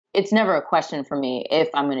it's never a question for me if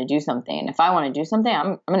I'm going to do something. If I want to do something,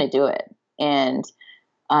 I'm going to do it. And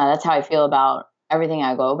that's how I feel about everything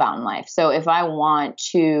I go about in life. So if I want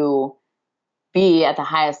to be at the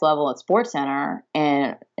highest level at SportsCenter,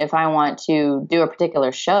 and if I want to do a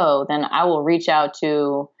particular show, then I will reach out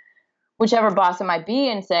to whichever boss it might be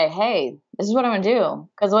and say, hey, this is what I'm going to do.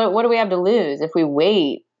 Because what do we have to lose? If we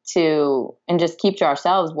wait and just keep to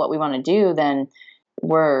ourselves what we want to do, then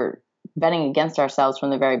we're betting against ourselves from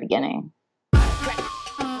the very beginning.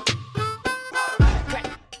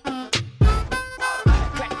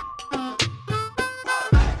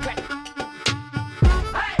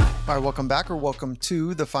 All right, welcome back or welcome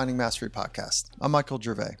to the Finding Mastery podcast. I'm Michael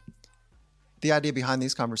Gervais. The idea behind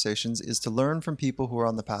these conversations is to learn from people who are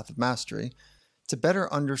on the path of mastery, to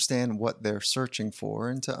better understand what they're searching for,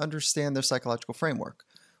 and to understand their psychological framework,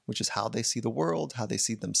 which is how they see the world, how they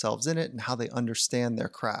see themselves in it, and how they understand their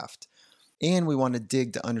craft. And we want to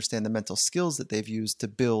dig to understand the mental skills that they've used to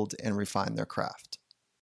build and refine their craft.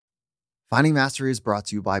 Finding Mastery is brought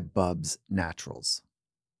to you by Bubs Naturals.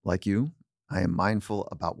 Like you, I am mindful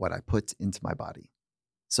about what I put into my body.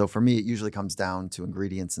 So for me, it usually comes down to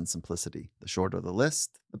ingredients and simplicity. The shorter the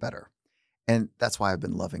list, the better. And that's why I've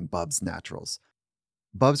been loving Bubs Naturals.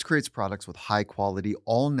 Bubs creates products with high quality,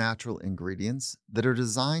 all natural ingredients that are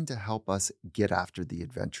designed to help us get after the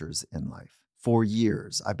adventures in life. For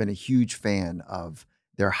years, I've been a huge fan of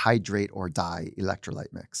their Hydrate or Die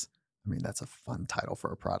electrolyte mix. I mean, that's a fun title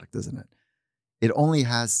for a product, isn't it? It only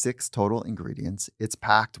has 6 total ingredients. It's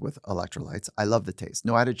packed with electrolytes. I love the taste.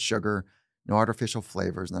 No added sugar, no artificial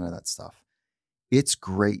flavors, none of that stuff. It's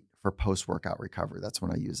great for post-workout recovery. That's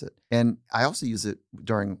when I use it. And I also use it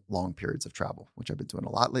during long periods of travel, which I've been doing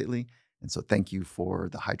a lot lately. And so thank you for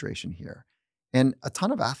the hydration here. And a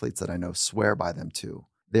ton of athletes that I know swear by them too.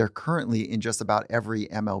 They're currently in just about every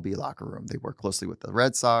MLB locker room. They work closely with the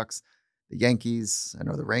Red Sox, the Yankees, I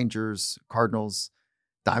know the Rangers, Cardinals,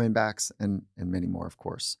 Diamondbacks, and many more, of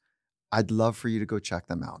course. I'd love for you to go check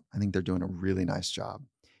them out. I think they're doing a really nice job.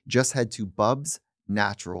 Just head to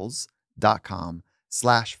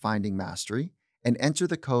bubsnaturals.com/findingmastery and enter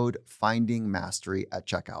the code findingmastery at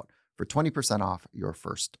checkout for 20% off your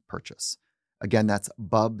first purchase. Again, that's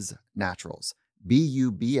Bubs Naturals,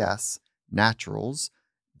 BUBS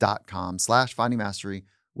naturals.com/findingmastery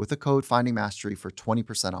with the code findingmastery for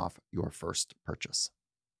 20% off your first purchase.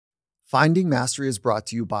 Finding Mastery is brought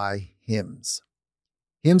to you by Hims.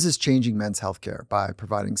 Hims is changing men's healthcare by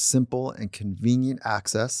providing simple and convenient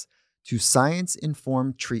access to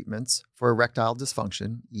science-informed treatments for erectile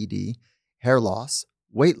dysfunction, ED, hair loss,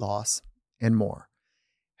 weight loss, and more.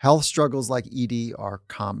 Health struggles like ED are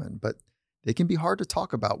common, but they can be hard to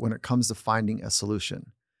talk about when it comes to finding a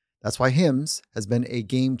solution. That's why Hims has been a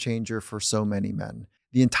game changer for so many men.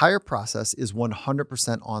 The entire process is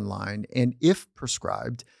 100% online, and if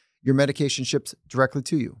prescribed, your medication ships directly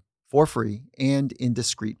to you for free and in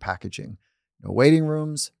discreet packaging. No waiting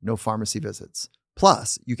rooms, no pharmacy visits.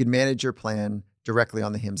 Plus, you can manage your plan directly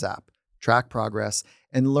on the Hims app, track progress,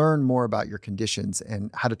 and learn more about your conditions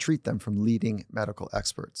and how to treat them from leading medical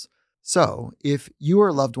experts. So, if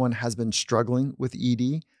your loved one has been struggling with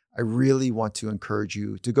ED, I really want to encourage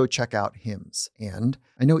you to go check out Hims. And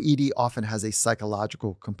I know ED often has a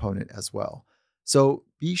psychological component as well. So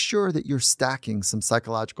be sure that you're stacking some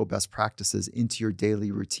psychological best practices into your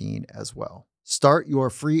daily routine as well. Start your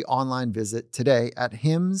free online visit today at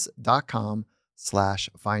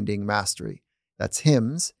hims.com/findingmastery. That's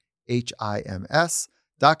Hims,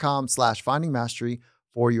 HIMS.com/findingmastery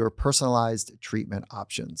for your personalized treatment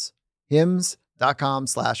options.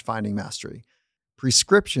 Hims.com/findingmastery.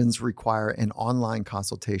 Prescriptions require an online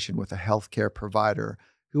consultation with a healthcare provider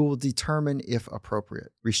who will determine if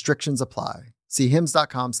appropriate. Restrictions apply. See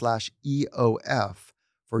hims.com/EOF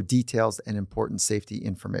for details and important safety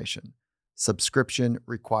information. Subscription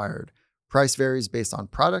required. Price varies based on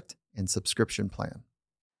product and subscription plan.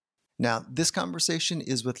 Now, this conversation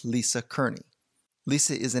is with Lisa Kearney.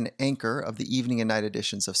 Lisa is an anchor of the evening and night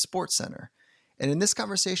editions of SportsCenter. And in this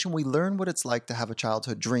conversation, we learn what it's like to have a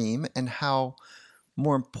childhood dream and how,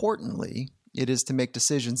 more importantly, it is to make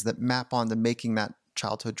decisions that map onto making that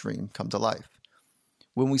childhood dream come to life.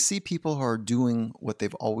 When we see people who are doing what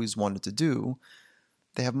they've always wanted to do,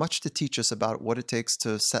 they have much to teach us about what it takes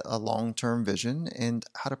to set a long-term vision and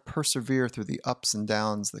how to persevere through the ups and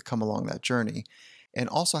downs that come along that journey, and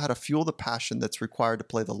also how to fuel the passion that's required to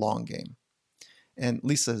play the long game. And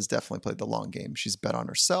Lisa has definitely played the long game. She's bet on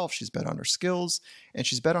herself, she's bet on her skills, and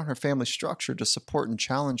she's bet on her family structure to support and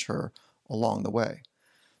challenge her along the way.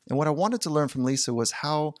 And what I wanted to learn from Lisa was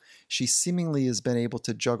how she seemingly has been able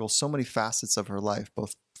to juggle so many facets of her life,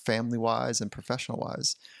 both family-wise and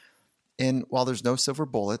professional-wise. And while there's no silver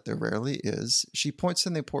bullet, there rarely is, she points to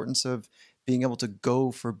the importance of being able to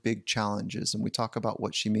go for big challenges. And we talk about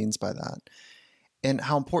what she means by that and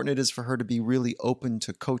how important it is for her to be really open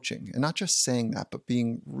to coaching, and not just saying that, but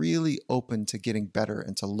being really open to getting better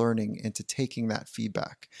and to learning and to taking that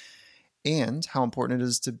feedback, and how important it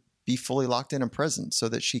is to be fully locked in and present so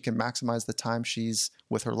that she can maximize the time she's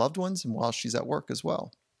with her loved ones and while she's at work as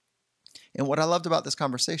well. And what I loved about this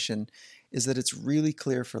conversation is that it's really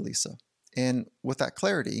clear for Lisa. And with that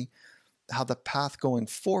clarity, how the path going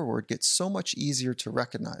forward gets so much easier to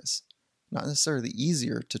recognize. Not necessarily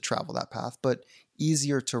easier to travel that path, but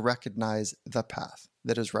easier to recognize the path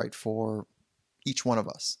that is right for each one of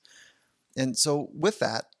us. And so with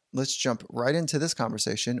that, let's jump right into this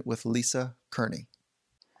conversation with Lisa Kearney.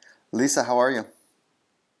 Lisa, how are you?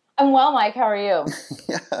 I'm well, Mike. How are you?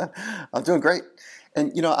 Yeah, I'm doing great.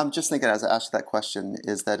 And, I'm just thinking as I asked that question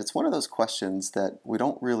is that it's one of those questions that we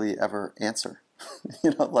don't really ever answer.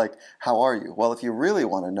 Like, how are you? Well, if you really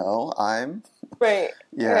want to know, I'm... Right.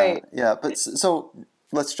 Yeah, right. Yeah. But so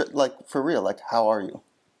let's, for real, like, how are you?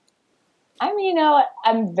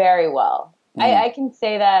 I'm very well. I can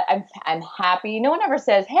say that I'm happy. No one ever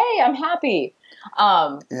says, "Hey, I'm happy."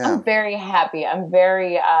 I'm very happy. I'm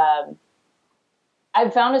very,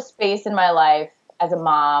 I've found a space in my life as a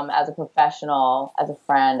mom, as a professional, as a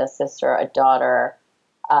friend, a sister, a daughter,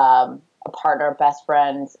 a partner, best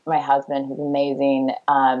friend, my husband, who's amazing,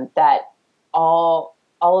 that all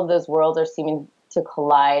of those worlds are seeming to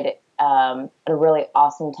collide at a really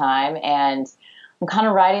awesome time. And I'm kind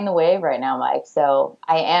of riding the wave right now, Mike. So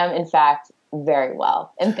I am, in fact, very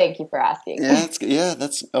well. And thank you for asking.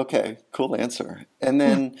 That's okay. Cool answer. And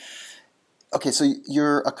then, okay, so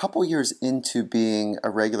you're a couple years into being a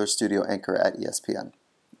regular studio anchor at ESPN,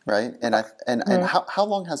 right? And how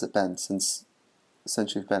long has it been since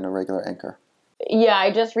you've been a regular anchor? Yeah,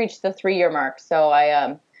 I just reached the 3-year mark. So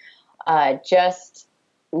I just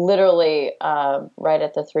literally right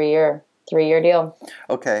at the 3-year deal.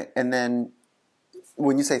 Okay, and then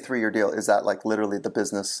when you say 3-year deal, is that like literally the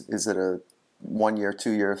business? Is it a 1 year,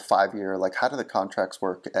 2 year, 5 year? Like, how do the contracts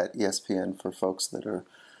work at ESPN for folks that are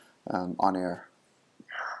on air?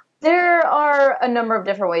 There are a number of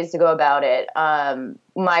different ways to go about it.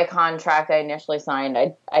 My contract I initially signed,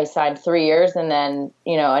 I signed 3 years, and then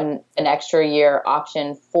an extra year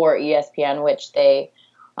option for ESPN, which they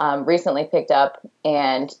recently picked up,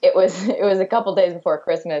 and it was a couple days before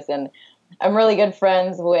Christmas, and I'm really good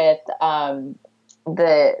friends with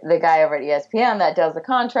the guy over at ESPN that does the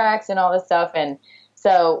contracts and all this stuff, and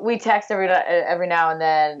so we text every now and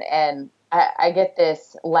then, and I get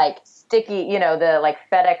this like sticky, the like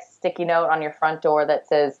FedEx sticky note on your front door that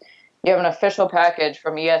says you have an official package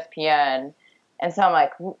from ESPN, and so I'm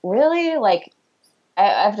like, really? Like,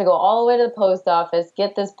 I have to go all the way to the post office,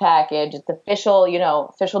 get this package. It's official,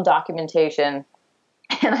 official documentation.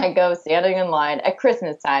 And I go standing in line at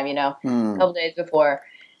Christmas time, a couple days before.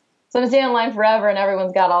 So I'm standing in line forever, and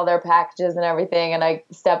everyone's got all their packages and everything. And I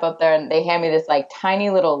step up there, and they hand me this like tiny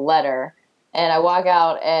little letter. And I walk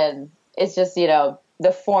out, and it's just,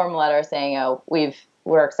 the form letter saying, "Oh,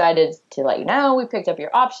 we're excited to let you know we picked up your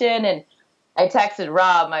option." And I texted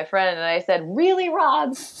Rob, my friend, and I said, "Really,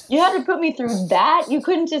 Rob? You had to put me through that? You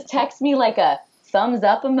couldn't just text me like a thumbs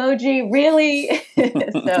up emoji? Really?"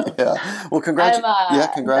 So, yeah. Well, congratulations.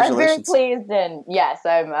 I'm very pleased, and yes,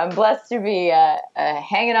 I'm blessed to be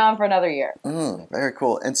hanging on for another year. Very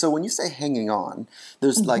cool. And so when you say hanging on,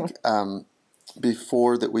 there's like,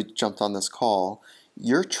 before that we jumped on this call,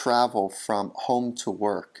 your travel from home to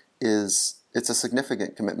work it's a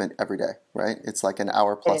significant commitment every day, right? It's like an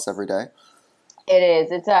hour plus every day. It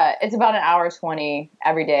is. It's about an hour 20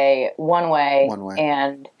 every day, one way.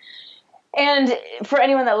 And for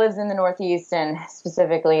anyone that lives in the Northeast and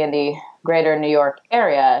specifically in the greater New York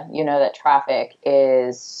area, that traffic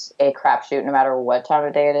is a crapshoot no matter what time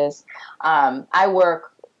of day it is. I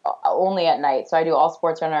work only at night, so I do all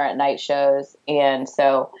SportsCenter at night shows, and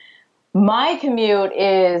so my commute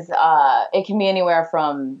is it can be anywhere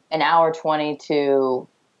from an hour 20 to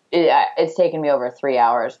it's taken me over 3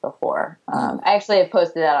 hours before. I actually have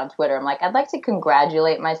posted that on Twitter. I'm like, I'd like to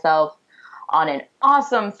congratulate myself on an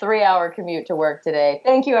awesome 3-hour commute to work today.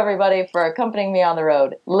 Thank you, everybody, for accompanying me on the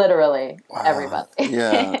road. Literally, everybody.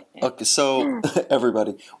 Yeah. Okay, so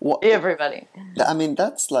everybody. Everybody. I mean,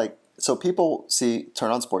 that's like, so people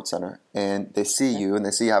turn on SportsCenter, and they see you, and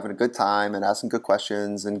they see you having a good time and asking good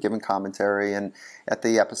questions and giving commentary and at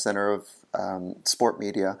the epicenter of sport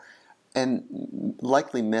media, and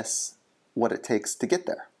likely miss what it takes to get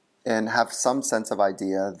there and have some sense of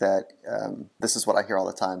idea that this is what I hear all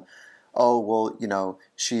the time. oh, well,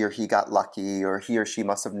 she or he got lucky, or he or she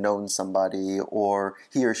must have known somebody, or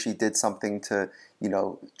he or she did something to,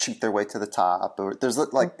 cheat their way to the top, or there's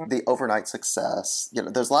like the overnight success.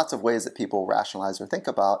 There's lots of ways that people rationalize or think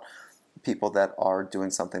about people that are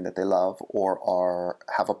doing something that they love or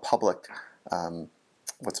have a public,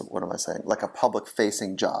 what am I saying? Like a public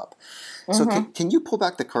facing job. So can you pull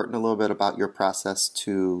back the curtain a little bit about your process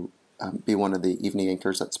to be one of the evening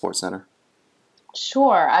anchors at SportsCenter?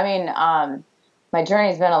 Sure. I mean, my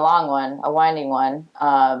journey's been a long one, a winding one.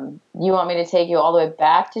 You want me to take you all the way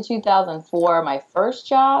back to 2004, my first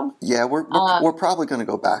job? Yeah, we're probably going to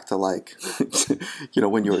go back to like,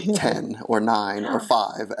 when you were 10 or 9 or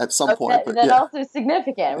 5 at some point. But that's also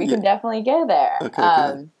significant. We can definitely go there.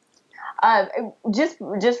 Okay, just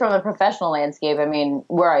from the professional landscape, I mean,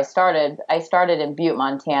 where I started in Butte,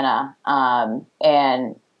 Montana.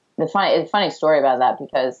 And the funny story about that,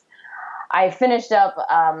 because I finished up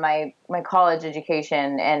my college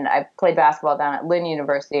education, and I played basketball down at Lynn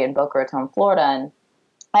University in Boca Raton, Florida. And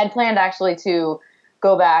I had planned actually to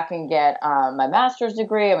go back and get my master's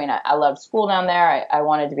degree. I mean, I loved school down there. I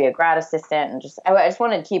wanted to be a grad assistant, and I just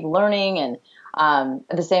wanted to keep learning, and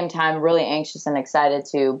at the same time, really anxious and excited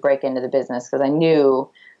to break into the business, because I knew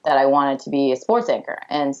that I wanted to be a sports anchor.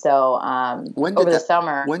 And so over the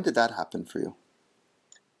summer. When did that happen for you?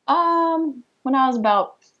 When I was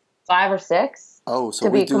about 5 or 6. Oh, so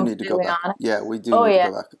we do need to go back. Honest. Yeah, we do need to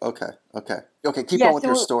go back. Okay. Keep on with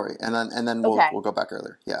your story, and then we'll go back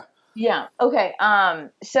earlier. Yeah. Yeah. Okay.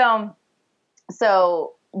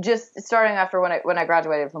 So just starting after when I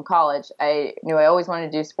graduated from college, I knew I always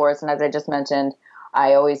wanted to do sports, and as I just mentioned,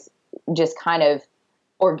 I always just kind of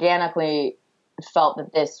organically felt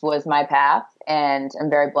that this was my path, and I'm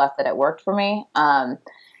very blessed that it worked for me.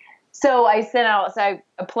 So I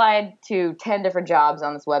applied to 10 different jobs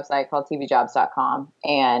on this website called tvjobs.com,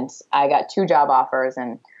 and I got 2 job offers,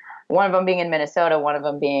 and one of them being in Minnesota, one of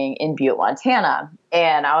them being in Butte, Montana.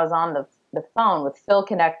 And I was on the phone with Phil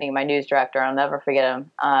Konechny, my news director. I'll never forget him.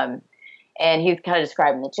 And he was kind of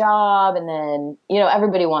describing the job, and then,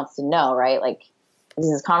 everybody wants to know, right? Like, does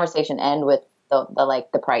this conversation end with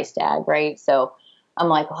the price tag, right? So I'm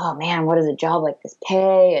like, oh man, what does a job like this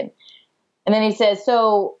pay? And then he says,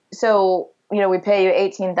 so we pay you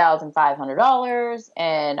 $18,500.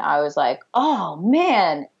 And I was like, oh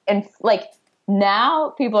man. And like, now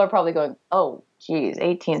people are probably going, oh geez,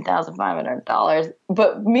 $18,500.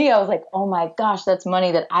 But me, I was like, oh my gosh, that's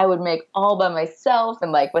money that I would make all by myself,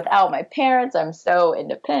 and like without my parents. I'm so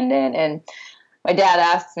independent. And my dad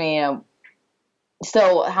asks me,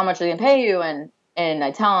 so how much are they gonna pay you? And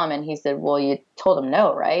I tell him, and he said, well, you told him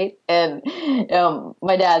no, right? And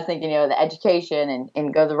my dad's thinking, the education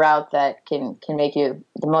and go the route that can make you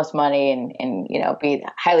the most money and be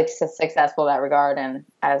highly successful in that regard. And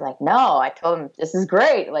I was like, no, I told him, this is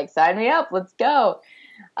great. Like, sign me up. Let's go.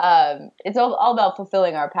 It's all about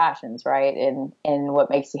fulfilling our passions, right? And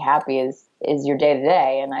what makes you happy is your day to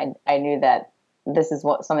day. And I knew that this is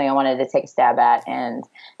something I wanted to take a stab at, and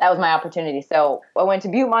that was my opportunity. So I went to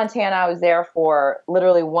Butte, Montana. I was there for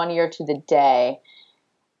literally 1 year to the day.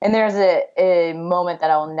 And there's a moment that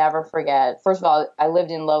I will never forget. First of all, I lived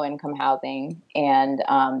in low-income housing, and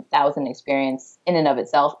that was an experience in and of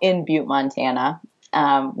itself in Butte, Montana,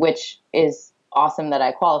 which is awesome that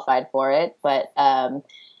I qualified for it. But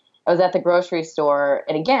I was at the grocery store,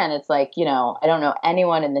 and again, it's like, I don't know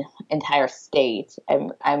anyone in the entire state.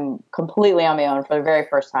 I'm completely on my own for the very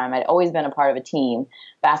first time. I'd always been a part of a team,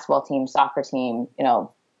 basketball team, soccer team,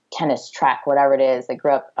 tennis, track, whatever it is. I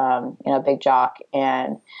grew up, a big jock.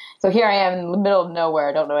 And so here I am in the middle of nowhere.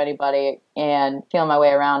 I don't know anybody, and feeling my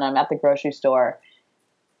way around. I'm at the grocery store,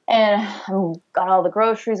 and I've got all the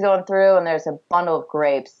groceries going through, and there's a bundle of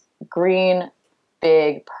grapes, green,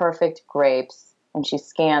 big, perfect grapes. And she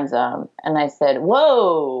scans them, and I said,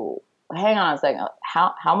 whoa, hang on a second.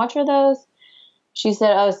 How much are those? She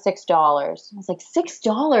said, oh, $6. I was like,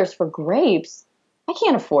 $6 for grapes? I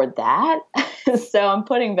can't afford that. So I'm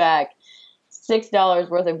putting back $6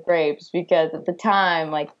 worth of grapes, because at the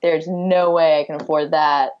time, like, there's no way I can afford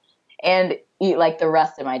that and eat like the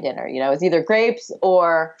rest of my dinner. It was either grapes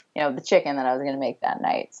or, the chicken that I was going to make that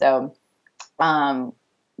night. So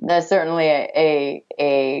that's certainly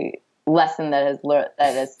a lesson that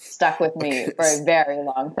has stuck with me for a very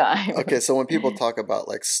long time. Okay, so when people talk about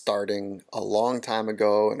like starting a long time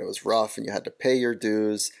ago and it was rough and you had to pay your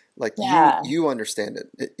dues, like you understand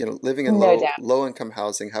it. Living in low income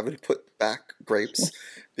housing, having to put back grapes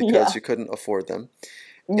because you couldn't afford them.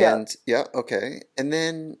 Yeah. And okay. And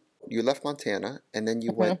then you left Montana, and then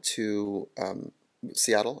you went to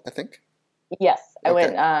Seattle, I think. Yes, I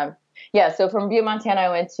went. Yeah, so from Butte, Montana, I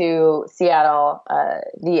went to Seattle,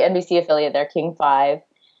 the NBC affiliate there, King 5,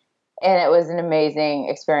 and it was an amazing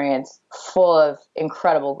experience, full of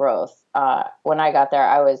incredible growth. When I got there,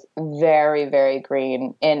 I was very, very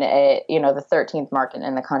green in the 13th market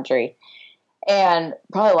in the country. And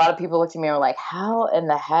probably a lot of people looked at me and were like, "How in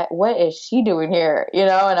the heck? What is she doing here?"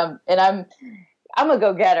 I'm a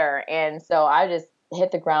go-getter, and so I just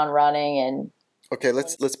hit the ground running. And okay,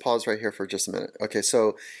 let's pause right here for just a minute. Okay,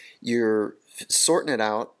 so you're sorting it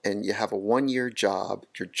out, and you have a 1-year job.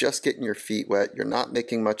 You're just getting your feet wet. You're not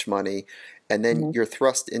making much money, and then you're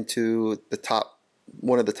thrust into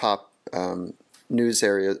one of the top news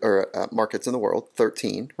areas or markets in the world,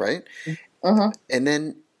 13, right? And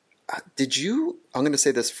then I'm going to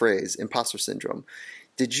say this phrase, imposter syndrome.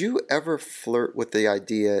 Did you ever flirt with the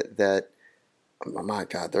idea that, oh my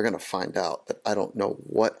God, they're going to find out that I don't know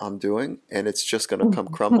what I'm doing and it's just going to come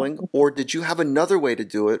crumbling? Or did you have another way to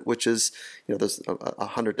do it, which is, there's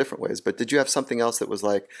 100 different ways, but did you have something else that was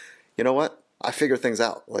like, you know what? I figure things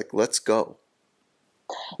out. Like, let's go.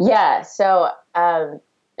 Yeah. So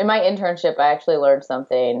in my internship, I actually learned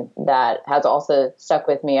something that has also stuck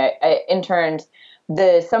with me. I interned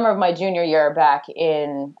the summer of my junior year back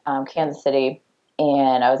in Kansas City,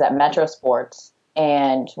 and I was at Metro Sports.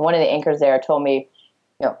 And one of the anchors there told me,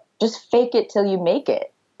 just fake it till you make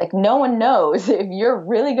it. Like, no one knows if you're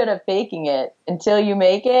really good at faking it until you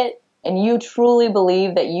make it, and you truly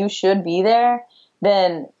believe that you should be there,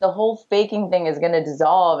 then the whole faking thing is going to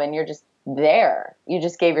dissolve and you're just there. You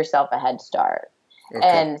just gave yourself a head start. Okay.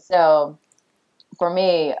 And so for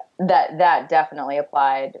me, that definitely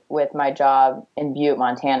applied with my job in Butte,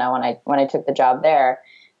 Montana. When I took the job there,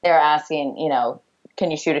 they were asking,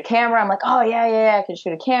 can you shoot a camera? I'm like, oh yeah, I can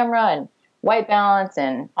shoot a camera and white balance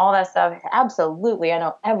and all that stuff. Absolutely, I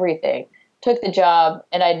know everything. Took the job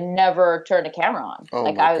and I'd never turned a camera on.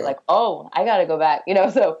 I was like, oh, I got to go back.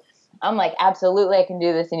 So I'm like, absolutely, I can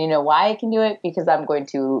do this. And you know why I can do it? Because I'm going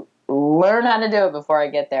to learn how to do it before I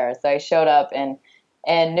get there. So I showed up and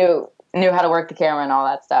knew how to work the camera and all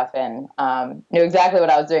that stuff, and knew exactly what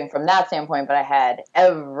I was doing from that standpoint. But I had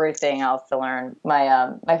everything else to learn.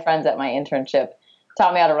 My friends at my internship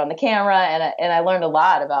taught me how to run the camera, and I learned a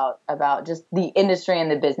lot about just the industry and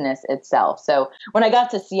the business itself. So when I got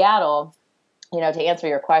to Seattle, to answer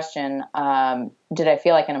your question, did I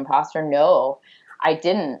feel like an imposter? No, I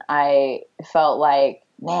didn't. I felt like,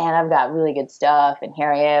 man, I've got really good stuff, and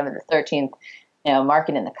here I am in the 13th,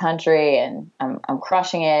 market in the country, and I'm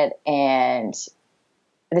crushing it. And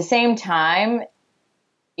at the same time,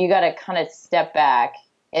 you got to kind of step back,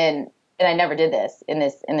 and I never did this in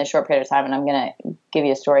this short period of time. And I'm going to give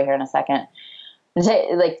you a story here in a second.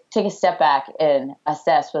 Take a step back and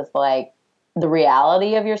assess with like the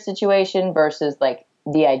reality of your situation versus like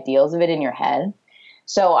the ideals of it in your head.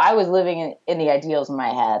 So I was living in the ideals in my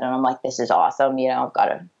head, and I'm like, this is awesome. I've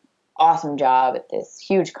got an awesome job at this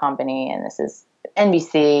huge company, and this is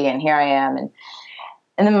NBC, and here I am. And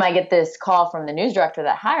then I get this call from the news director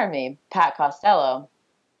that hired me, Pat Costello,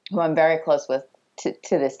 who I'm very close with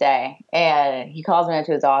to this day. And he calls me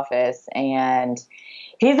into his office, and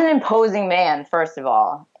he's an imposing man, first of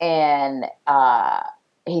all. And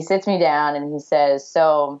he sits me down and he says,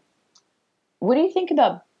 so what do you think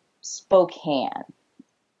about Spokane?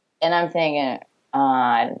 And I'm thinking,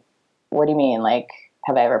 what do you mean? Like,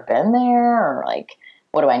 have I ever been there? Or like,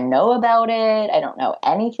 what do I know about it? I don't know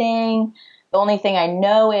anything. The only thing I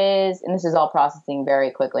know is, and this is all processing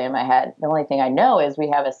very quickly in my head, the only thing I know is we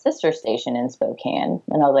have a sister station in Spokane.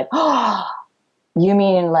 And I was like, oh, you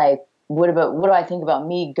mean like, what do I think about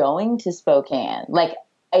me going to Spokane? Like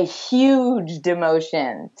a huge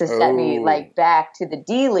demotion to set me like back to the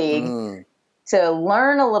D League to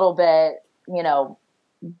learn a little bit,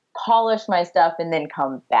 polish my stuff and then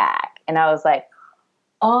come back. And I was like,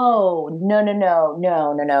 oh, no.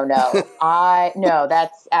 No,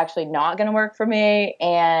 that's actually not going to work for me,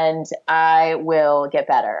 and I will get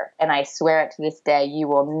better. And I swear it to this day, you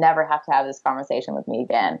will never have to have this conversation with me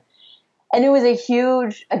again. And it was a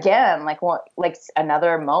huge, again, like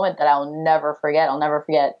another moment that I'll never forget. I'll never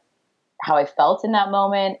forget how I felt in that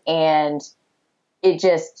moment. And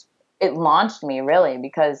it launched me really,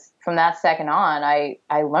 because from that second on, I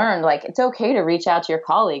learned like, it's okay to reach out to your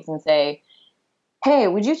colleagues and say, hey,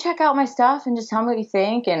 would you check out my stuff and just tell me what you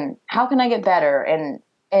think? And how can I get better?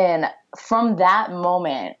 And from that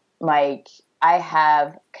moment, like I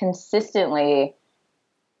have consistently,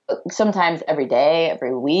 sometimes every day,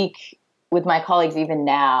 every week with my colleagues, even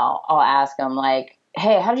now, I'll ask them like,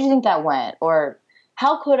 hey, how did you think that went? Or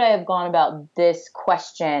how could I have gone about this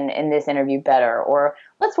question in this interview better? Or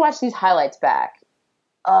let's watch these highlights back.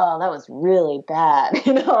 oh, that was really bad.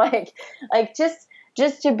 Like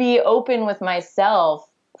just to be open with myself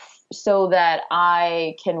so that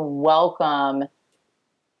I can welcome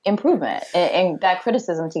improvement and that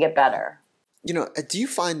criticism to get better. Do you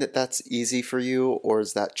find that that's easy for you, or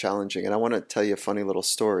is that challenging? And I want to tell you a funny little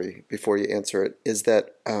story before you answer it, is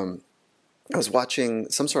that I was watching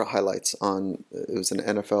some sort of highlights it was an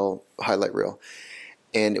NFL highlight reel,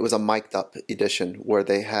 and it was a mic'd up edition where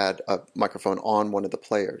they had a microphone on one of the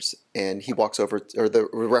players, and he walks over, or the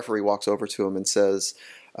referee walks over to him and says,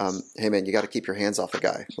 hey man, you got to keep your hands off the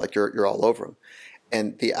guy. Like you're all over him.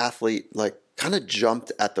 And the athlete kind of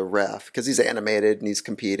jumped at the ref because he's animated and he's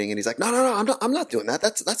competing, and he's like, no, I'm not doing that.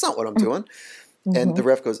 That's not what I'm doing. Mm-hmm. And the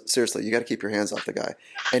ref goes, seriously, you got to keep your hands off the guy.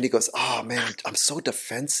 And he goes, oh man, I'm so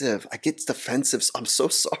defensive. I get defensive. I'm so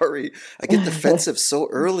sorry. I get defensive so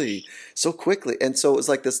early, so quickly. And so it was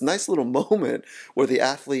like this nice little moment where the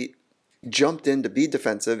athlete jumped in to be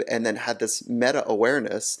defensive and then had this meta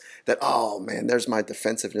awareness that, oh man, there's my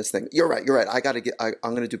defensiveness thing. You're right. I'm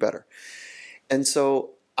going to do better. And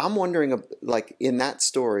so I'm wondering, like in that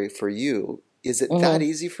story for you, is it that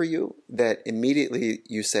easy for you that immediately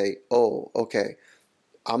you say, oh, okay,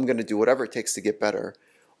 I'm going to do whatever it takes to get better?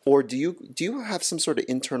 Or do you have some sort of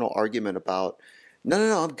internal argument about,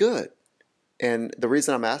 no, I'm good? And the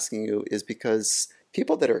reason I'm asking you is because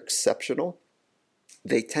people that are exceptional,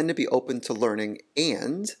 they tend to be open to learning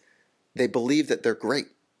and they believe that they're great.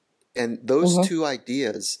 And those two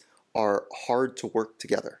ideas are hard to work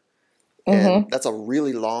together. And that's a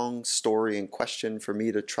really long story and question for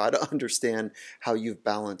me to try to understand how you've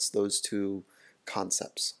balanced those two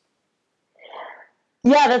concepts.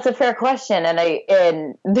 Yeah, that's a fair question,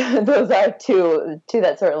 and those are two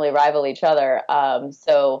that certainly rival each other.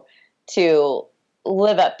 So to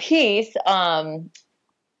live at peace, I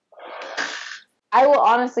will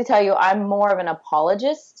honestly tell you, I'm more of an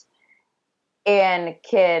apologist and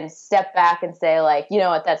can step back and say, like, you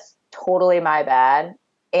know what, that's totally my bad.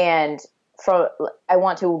 And I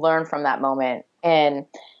want to learn from that moment. And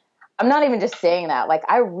I'm not even just saying that. Like,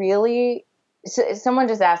 someone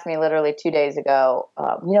just asked me literally 2 days ago,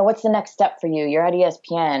 what's the next step for you? You're at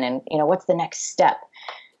ESPN, and, what's the next step?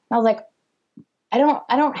 And I was like, I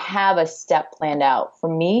don't have a step planned out. For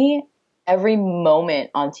me, every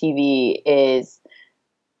moment on TV is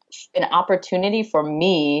an opportunity for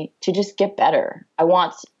me to just get better. I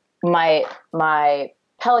want my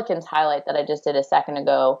Pelicans highlight that I just did a second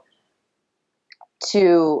ago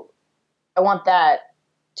I want that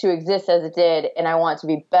to exist as it did, and I want it to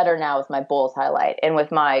be better now with my Bulls highlight, and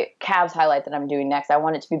with my Cavs highlight that I'm doing next, I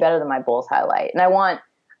want it to be better than my Bulls highlight. And I want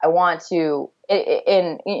to,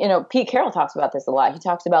 and Pete Carroll talks about this a lot. He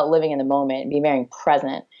talks about living in the moment and being very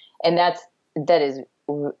present, and that is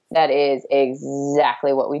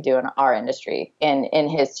exactly what we do in our industry, and in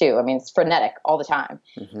his too. I mean, it's frenetic all the time,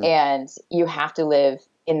 and you have to live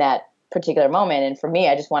in that particular moment. And for me,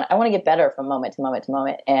 I want to get better from moment to moment to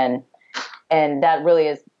moment, and that really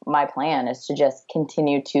is my plan, is to just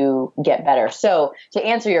continue to get better. So to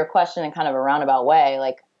answer your question in kind of a roundabout way,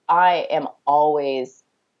 like, I am always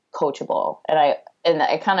coachable, and I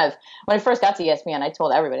kind of, when I first got to ESPN, I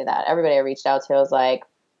told everybody I reached out to, I was like,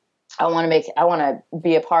 I want to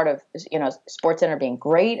be a part of, SportsCenter being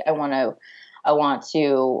great. I want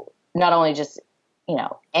to not only just,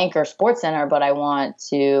 anchor SportsCenter, but I want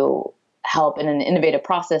to help in an innovative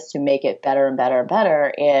process to make it better and better and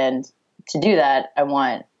better. And to do that, I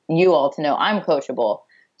want you all to know I'm coachable.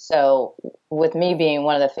 So with me being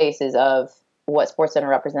one of the faces of what SportsCenter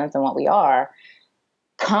represents and what we are,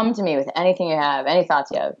 come to me with anything you have, any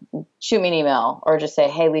thoughts you have, shoot me an email, or just say,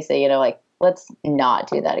 hey, Lisa, let's not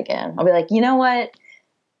do that again. I'll be like, you know what?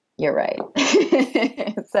 You're right.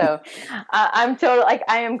 So I'm totally, like,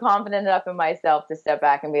 I am confident enough in myself to step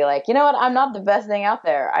back and be like, you know what? I'm not the best thing out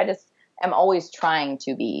there. I just am always trying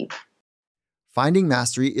to be. Finding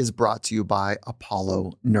Mastery is brought to you by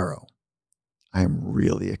Apollo Neuro. I am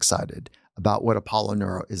really excited about what Apollo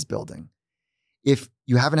Neuro is building. If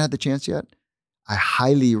you haven't had the chance yet, I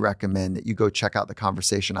highly recommend that you go check out the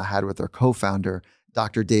conversation I had with their co-founder,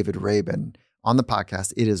 Dr. David Rabin, on the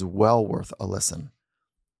podcast. It is well worth a listen.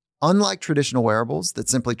 Unlike traditional wearables that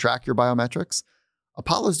simply track your biometrics,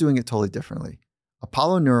 Apollo is doing it totally differently.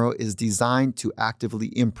 Apollo Neuro is designed to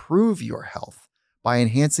actively improve your health by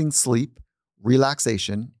enhancing sleep,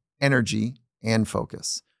 relaxation, energy, and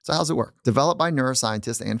focus. So how's it work? Developed by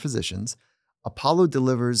neuroscientists and physicians, Apollo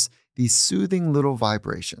delivers these soothing little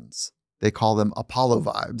vibrations. They call them Apollo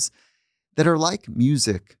vibes, that are like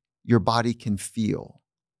music your body can feel.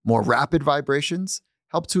 More rapid vibrations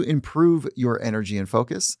help to improve your energy and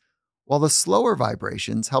focus, while the slower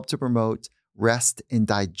vibrations help to promote rest, and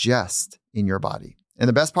digest in your body. And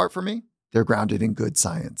the best part for me, they're grounded in good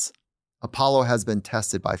science. Apollo has been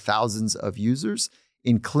tested by thousands of users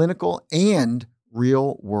in clinical and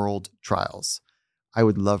real-world trials. I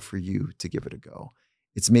would love for you to give it a go.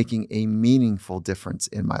 It's making a meaningful difference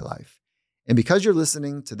in my life. And because you're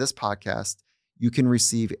listening to this podcast, you can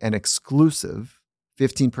receive an exclusive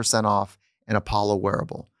 15% off an Apollo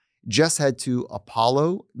wearable. Just head to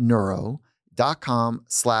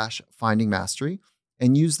apolloneuro.com/findingmastery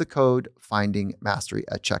and use the code findingmastery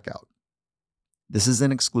at checkout. This is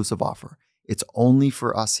an exclusive offer. It's only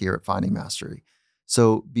for us here at Finding Mastery.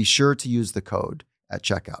 So be sure to use the code at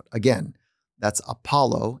checkout. Again, that's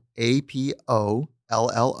Apollo, APOLLO,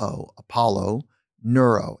 Apollo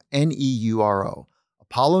Neuro, NEURO,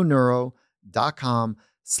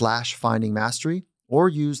 apolloneuro.com/findingmastery, or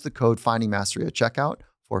use the code findingmastery at checkout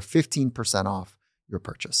for 15% off your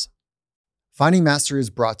purchase. Finding Mastery is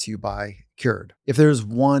brought to you by Cured. If there's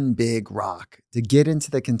one big rock to get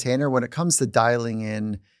into the container when it comes to dialing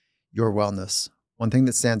in your wellness, one thing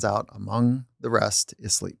that stands out among the rest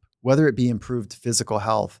is sleep. Whether it be improved physical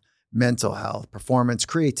health, mental health, performance,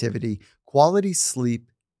 creativity, quality sleep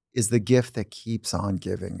is the gift that keeps on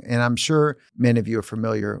giving. And I'm sure many of you are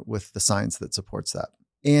familiar with the science that supports that.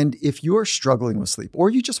 And if you're struggling with sleep, or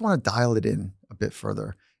you just want to dial it in a bit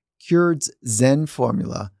further, Cured's Zen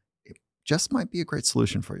formula just might be a great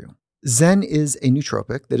solution for you. Zen is a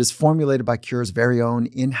nootropic that is formulated by Cured's very own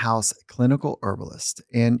in-house clinical herbalist,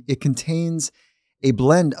 and it contains a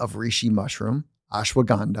blend of reishi mushroom,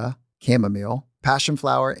 ashwagandha, chamomile, passion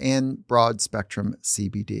flower, and broad-spectrum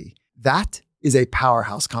CBD. That is a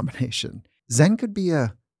powerhouse combination. Zen could be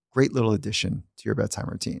a great little addition to your bedtime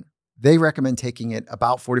routine. They recommend taking it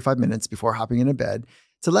about 45 minutes before hopping into bed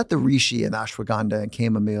to let the reishi and ashwagandha and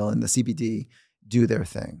chamomile and the CBD do their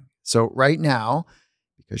thing. So right now,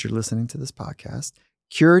 because you're listening to this podcast,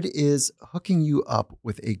 Cured is hooking you up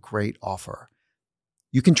with a great offer.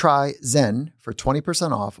 You can try Zen for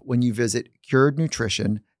 20% off when you visit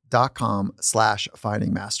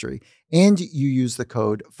curednutrition.com/findingmastery and you use the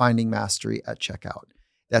code findingmastery at checkout.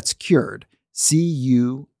 That's Cured,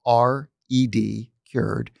 CURED,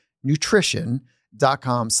 Cured,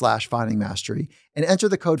 nutrition.com/findingmastery and enter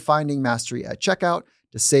the code findingmastery at checkout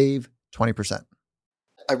to save 20%.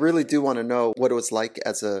 I really do want to know what it was like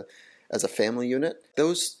as a family unit.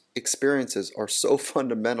 Those experiences are so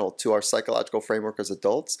fundamental to our psychological framework as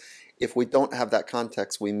adults. If we don't have that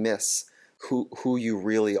context, we miss who you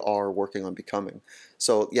really are working on becoming.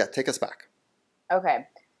 So yeah, take us back. Okay.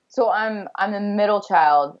 So I'm the middle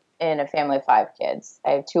child in a family of 5 kids.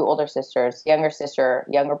 I have 2 older sisters, younger sister,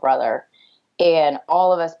 younger brother, and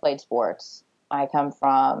all of us played sports. I come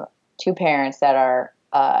from 2 parents that are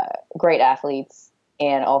great athletes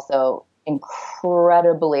and also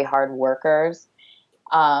incredibly hard workers,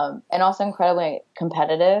 and also incredibly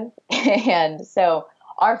competitive. And so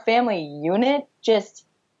our family unit just,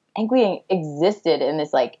 I think we existed in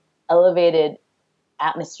this like elevated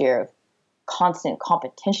atmosphere of constant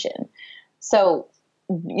competition. So,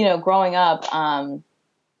 you know, growing up, I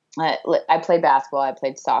played basketball, I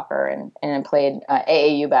played soccer, and I played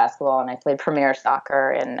AAU basketball, and I played Premier Soccer,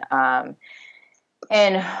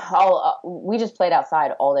 and we just played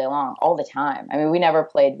outside all day long, all the time. I mean, we never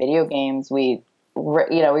played video games. We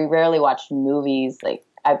rarely watched movies. Like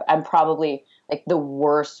I'm probably like the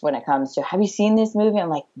worst when it comes to, have you seen this movie? I'm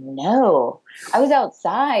like, no, I was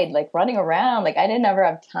outside, like running around. Like I didn't ever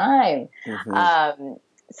have time. Mm-hmm.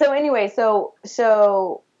 So anyway, so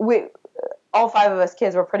we, all 5 of us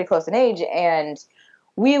kids were pretty close in age, and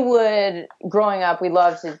we would, growing up, we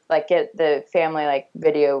loved to like get the family like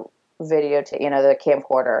video to, you know, the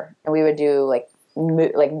camcorder, and we would do like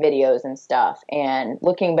videos and stuff. And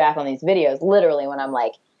looking back on these videos, literally when I'm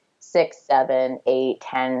like 6, 7, 8,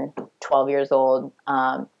 10, 12 years old,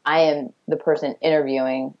 I am the person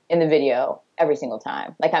interviewing in the video every single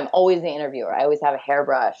time. Like I'm always the interviewer. I always have a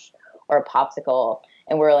hairbrush or a popsicle,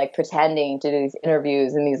 and we're like pretending to do these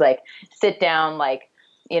interviews and these like sit down, like,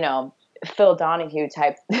 you know, Phil Donahue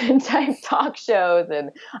type talk shows.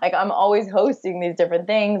 And like, I'm always hosting these different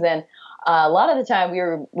things. And a lot of the time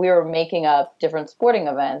we were making up different sporting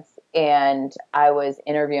events, and I was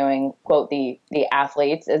interviewing, quote, the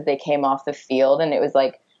athletes as they came off the field. And it was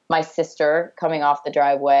like my sister coming off the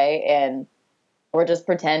driveway, and we're just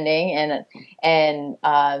pretending. And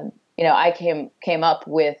you know, I came up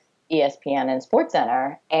with ESPN and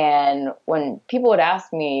SportsCenter. And when people would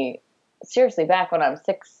ask me, seriously, back when I'm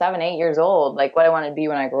 6, 7, 8 years old, like what I wanted to be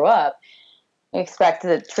when I grew up, I expect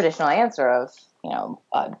the traditional answer of, you know,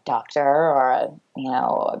 a doctor or a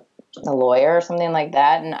a lawyer or something like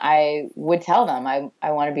that. And I would tell them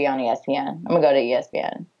I want to be on ESPN. I'm gonna go to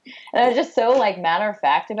ESPN. And I was just so like matter of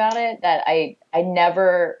fact about it that I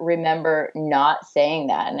never remember not saying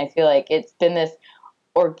that. And I feel like it's been this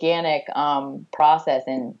organic process,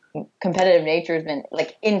 and competitive nature has been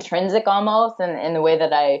like intrinsic almost in the way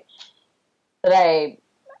that I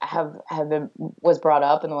have been was brought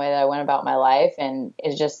up, in the way that I went about my life, and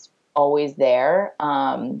is just always there.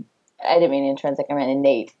 I didn't mean intrinsic, I meant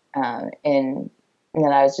innate. And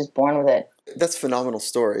that I was just born with it. That's a phenomenal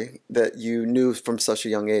story that you knew from such a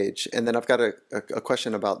young age. And then I've got a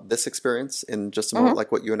question about this experience in just a moment,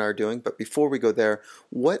 like what you and I are doing. But before we go there,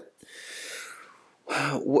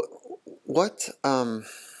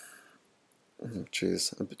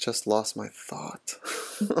 geez, I just lost my thought.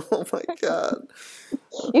 Oh my God.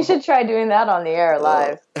 You should try doing that on the air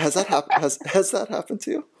live. Has that happened? Has that happened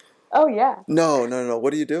to you? Oh yeah. No.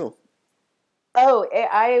 What do you do? Oh,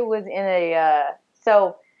 I was in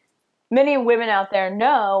so many women out there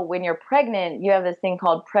know when you're pregnant, you have this thing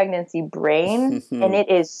called pregnancy brain, and it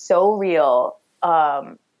is so real.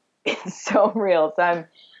 It's so real. So I'm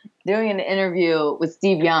doing an interview with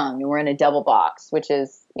Steve Young, and we're in a double box, which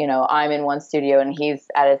is, I'm in one studio and he's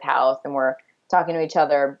at his house, and we're talking to each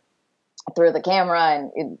other through the camera,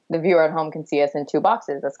 and the viewer at home can see us in two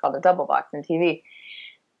boxes. That's called a double box in TV.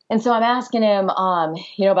 And so I'm asking him,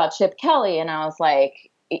 about Chip Kelly, and I was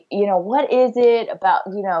like, what is it about,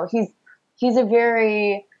 he's a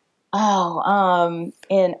very, and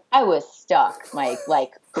I was stuck, Mike,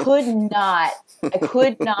 like I could not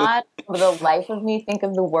for the life of me think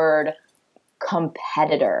of the word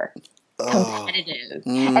competitive.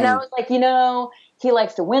 And I was like, he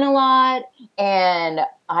likes to win a lot, and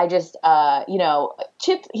I just,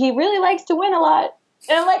 Chip, he really likes to win a lot.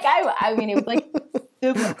 And I'm like, I mean, it was like,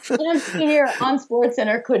 and I'm sitting here on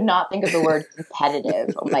SportsCenter, could not think of the word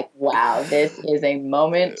competitive. I'm like, wow, this is a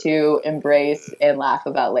moment to embrace and laugh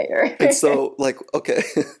about later. And so, like, okay,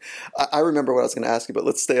 I remember what I was going to ask you, but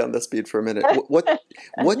let's stay on this beat for a minute. What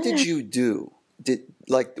did you do?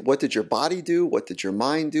 What did your body do? What did your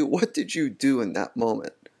mind do? What did you do in that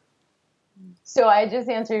moment? So I just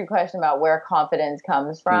answered your question about where confidence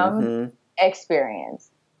comes from. Experience.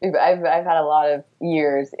 I've had a lot of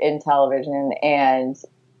years in television, and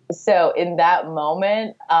so in that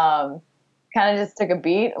moment, kind of just took a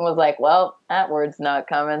beat and was like, well, that word's not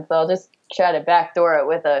coming, so I'll just try to backdoor it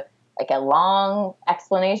with a long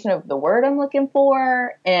explanation of the word I'm looking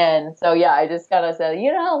for. And so, yeah, I just kind of said,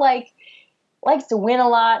 likes to win a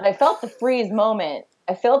lot. And I felt the freeze moment.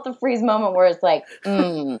 Where it's like,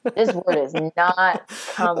 this word is not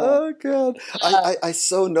coming. Oh God, I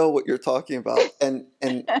so know what you're talking about. And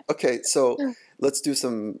okay, so let's do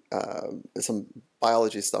some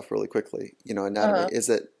biology stuff really quickly. Anatomy. Is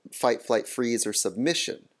it fight, flight, freeze, or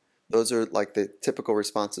submission? Those are like the typical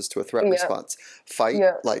responses to a threat response. Fight,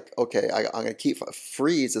 like, okay, I'm gonna keep.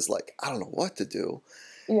 Freeze is like, I don't know what to do.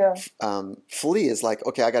 Yeah. Flee is like,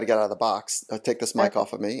 okay, I got to get out of the box. Take this mic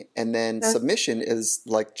off of me. And then submission is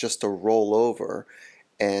like just to roll over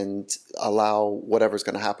and allow whatever's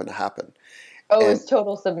going to happen. Oh, it's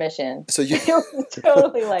total submission. So you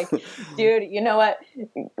totally like, dude, you know what?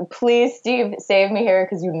 Please, Steve, save me here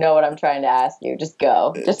because you know what I'm trying to ask you. Just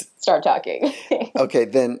go. Just start talking. Okay,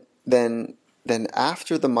 then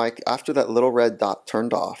after the mic, after that little red dot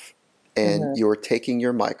turned off, and you were taking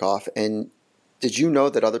your mic off, and did you know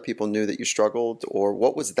that other people knew that you struggled, or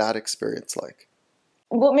what was that experience like?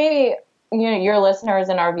 Well, maybe your listeners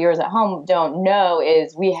and our viewers at home don't know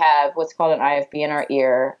is we have what's called an IFB in our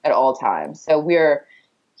ear at all times. So we're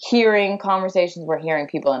hearing conversations, we're hearing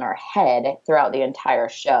people in our head throughout the entire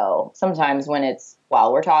show. Sometimes when it's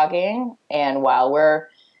while we're talking and while we're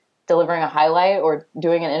delivering a highlight or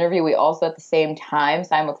doing an interview, we also at the same time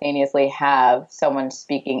simultaneously have someone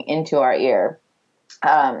speaking into our ear.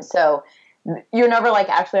 So you're never like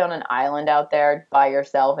actually on an island out there by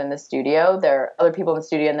yourself in the studio. There are other people in the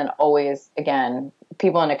studio, and then always, again,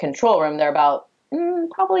 people in a control room. There are about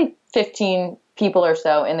probably 15 people or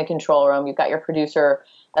so in the control room. You've got your producer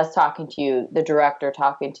that's talking to you, the director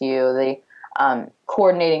talking to you, the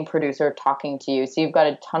coordinating producer talking to you. So you've got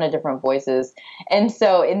a ton of different voices. And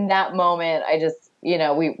so in that moment, I just,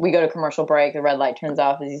 we go to commercial break, the red light turns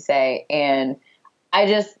off, as you say, and I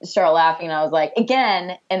just start laughing, and I was like,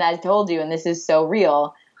 again, and I told you, and this is so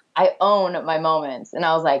real, I own my moments. And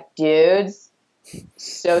I was like, dudes,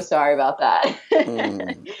 so sorry about that.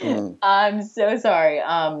 I'm so sorry.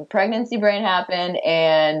 Pregnancy brain happened,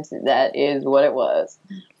 and that is what it was.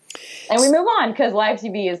 And we move on, because live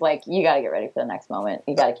TV is like, you got to get ready for the next moment.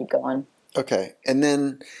 You got to keep going. Okay. And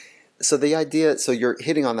then, So the idea, so you're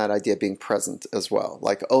hitting on that idea of being present as well,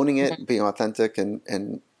 like owning it, being authentic,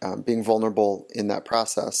 and being vulnerable in that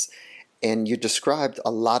process. And you described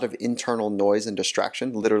a lot of internal noise and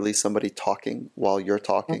distraction, literally somebody talking while you're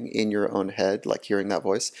talking in your own head, like hearing that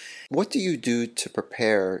voice. What do you do to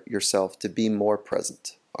prepare yourself to be more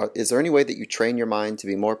present? Is there any way that you train your mind to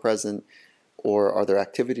be more present, or are there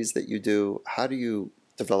activities that you do? How do you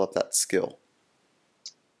develop that skill?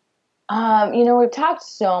 We've talked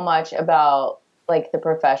so much about like the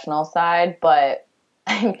professional side, but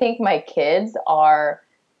I think my kids are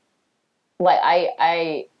like,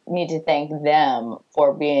 I need to thank them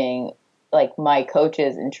for being like my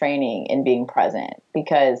coaches in training and being present,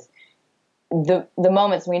 because the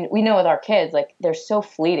moments we know with our kids, like they're so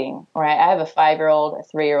fleeting, right? I have a 5-year-old,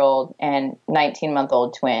 a 3-year-old, and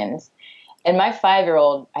 19-month-old twins. And my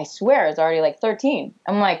 5-year-old, I swear, is already like 13.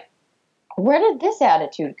 I'm like, where did this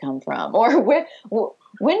attitude come from? Or when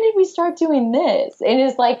did we start doing this? And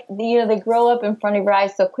it's like, they grow up in front of your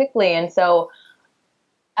eyes so quickly. And so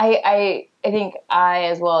I think I,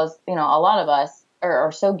 as well as, a lot of us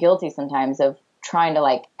are so guilty sometimes of trying to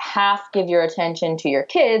like half give your attention to your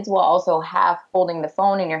kids while also half holding the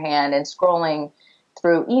phone in your hand and scrolling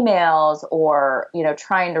through emails, or,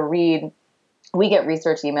 trying to read. We get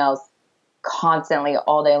research emails constantly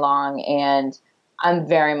all day long, and I'm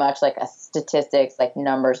very much like a statistics, like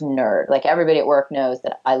numbers nerd. Like everybody at work knows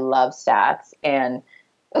that I love stats, and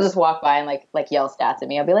I'll just walk by and like yell stats at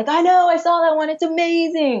me. I'll be like, I know, I saw that one. It's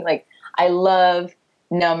amazing. Like I love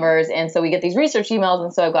numbers. And so we get these research emails.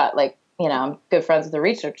 And so I've got like, I'm good friends with the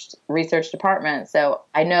research department. So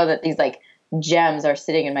I know that these like gems are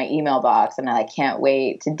sitting in my email box, and I can't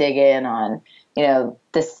wait to dig in on, the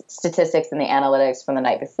statistics and the analytics from the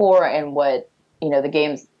night before, and what, the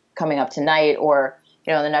game's coming up tonight, or,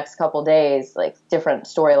 in the next couple days, like different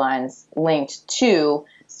storylines linked to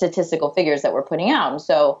statistical figures that we're putting out. And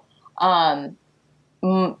so,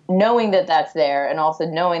 knowing that that's there, and also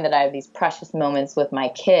knowing that I have these precious moments with my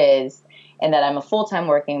kids, and that I'm a full-time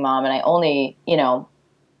working mom, and I only,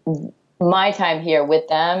 my time here with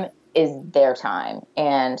them is their time.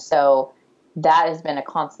 And so that has been a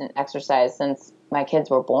constant exercise since my kids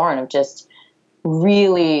were born, of just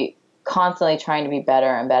really constantly trying to be better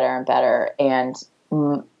and better and better, and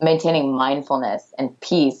maintaining mindfulness and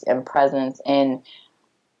peace and presence in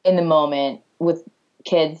the moment with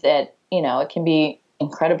kids. That, it can be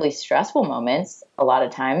incredibly stressful moments a lot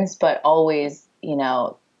of times, but always,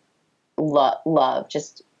 love,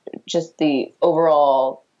 just the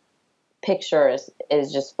overall picture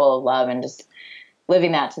is just full of love, and just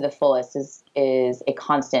living that to the fullest is a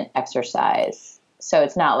constant exercise. So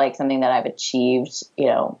it's not like something that I've achieved,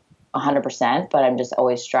 100%, but I'm just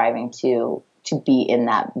always striving to be in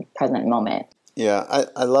that present moment. Yeah,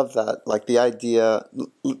 I love that. Like the idea,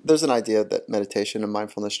 there's an idea that meditation and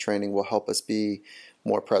mindfulness training will help us be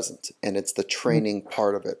more present, and it's the training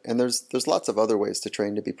part of it. And there's lots of other ways to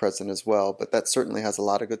train to be present as well, but that certainly has a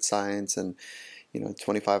lot of good science, and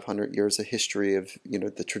 2,500 years of history of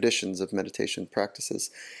the traditions of meditation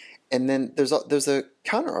practices. And then there's a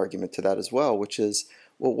counter argument to that as well, which is,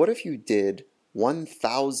 well, what if you did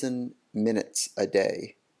 1,000 minutes a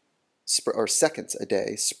day, or seconds a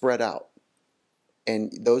day, spread out?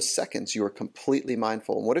 And those seconds you are completely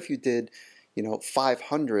mindful. And what if you did,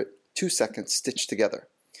 500 2-seconds stitched together?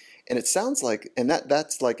 And it sounds like, and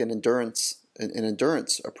that's like an endurance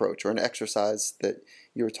approach, or an exercise that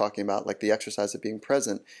you were talking about, like the exercise of being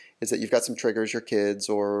present, is that you've got some triggers, your kids,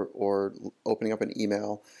 or opening up an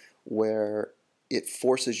email, where it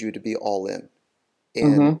forces you to be all in.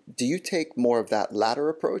 And do you take more of that latter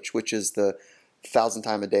approach, which is the 1,000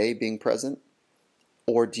 times a day being present?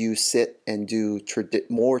 Or do you sit and do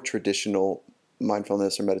more traditional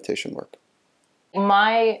mindfulness or meditation work?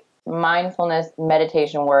 My mindfulness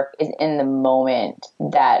meditation work is in the moment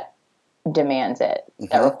that demands it,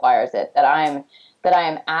 that requires it, that I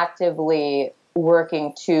am actively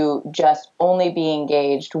working to just only be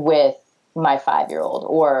engaged with my 5-year-old,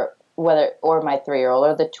 or my 3-year-old,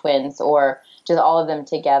 or the twins, or just all of them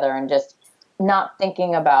together, and just not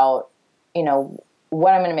thinking about,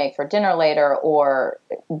 what I'm going to make for dinner later, or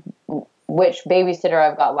which babysitter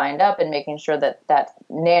I've got lined up, and making sure that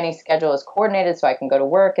nanny schedule is coordinated so I can go to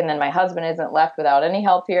work, and then my husband isn't left without any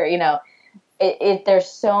help here. There's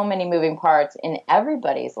so many moving parts in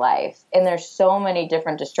everybody's life, and there's so many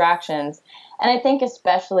different distractions. And I think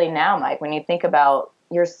especially now, Mike, when you think about,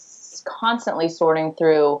 you're constantly sorting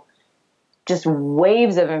through just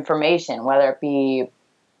waves of information, whether it be,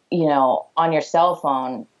 on your cell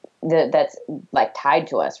phone that's like tied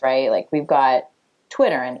to us, right? Like we've got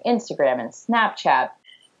Twitter and Instagram and Snapchat,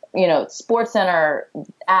 Sports Center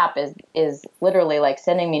app is literally like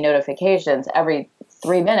sending me notifications every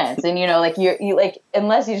 3 minutes. And, like you like,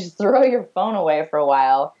 unless you just throw your phone away for a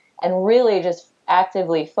while and really just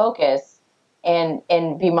actively focus and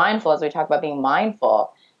be mindful, as we talk about being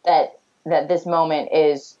mindful, that this moment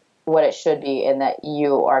is what it should be, and that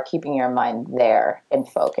you are keeping your mind there and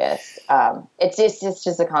focused. It's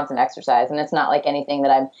just a constant exercise, and it's not like anything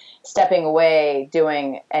that I'm stepping away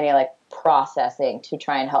doing any like processing to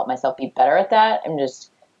try and help myself be better at that. I'm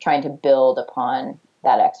just trying to build upon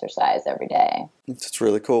that exercise every day. It's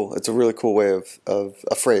really cool. It's a really cool way of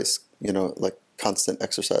a phrase, like constant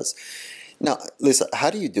exercise. Now, Lisa,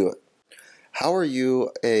 how do you do it? How are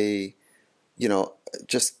you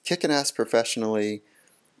just kicking ass professionally,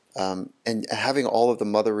 and having all of the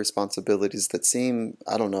mother responsibilities that seem,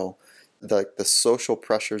 I don't know, the social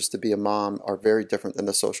pressures to be a mom are very different than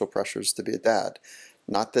the social pressures to be a dad.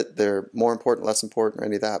 Not that they're more important, less important, or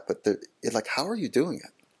any of that, but like, how are you doing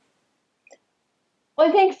it? Well,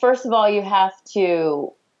 I think first of all, you have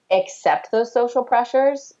to accept those social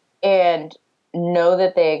pressures and know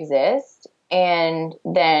that they exist, and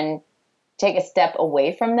then take a step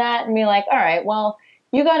away from that and be like, all right, well,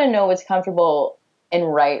 you got to know what's comfortable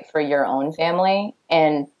and right for your own family,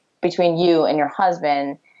 and between you and your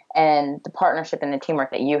husband, and the partnership and the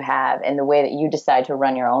teamwork that you have, and the way that you decide to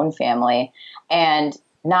run your own family, and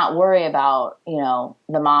not worry about,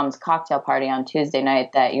 the mom's cocktail party on Tuesday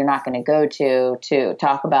night that you're not going to go to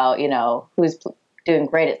talk about, who's doing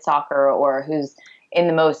great at soccer, or who's in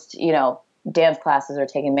the most, dance classes or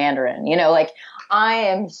taking Mandarin. Like, I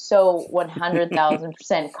am so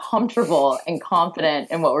 100,000% comfortable and confident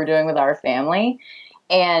in what we're doing with our family.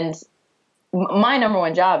 And my number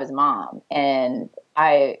one job is mom. And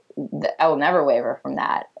I will never waver from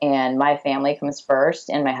that. And my family comes first,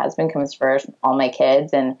 and my husband comes first, all my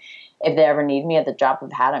kids. And if they ever need me at the drop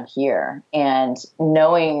of a hat, I'm here. And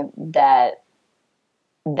knowing that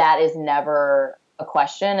is never a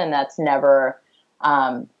question, and that's never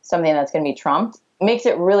something that's going to be trumped, makes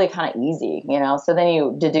it really kind of easy, so then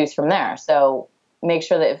you deduce from there. So make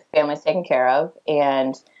sure that family's taken care of.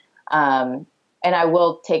 And I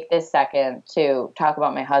will take this second to talk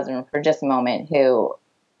about my husband for just a moment, who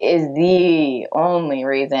is the only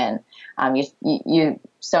reason you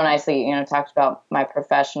so nicely, talked about my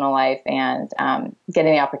professional life, and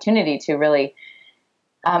getting the opportunity to really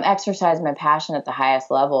exercise my passion at the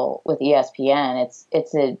highest level with ESPN.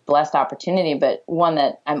 It's a blessed opportunity, but one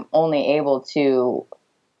that I'm only able to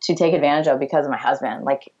take advantage of because of my husband.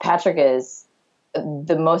 Like, Patrick is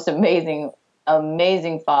the most amazing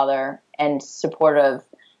father and supportive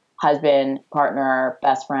husband, partner,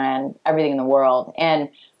 best friend, everything in the world. And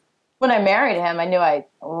when I married him, I knew I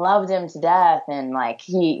loved him to death, and like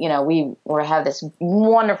we have this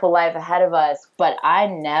wonderful life ahead of us. But I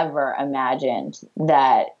never imagined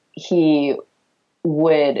that he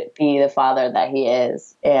would be the father that he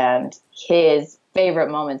is, and his favorite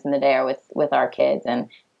moments in the day are with our kids. And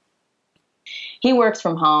he works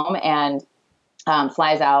from home and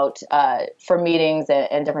flies out for meetings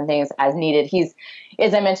and different things as needed. He's,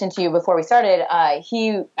 as I mentioned to you before we started,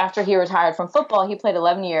 after he retired from football, he played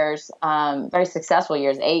 11 years, very successful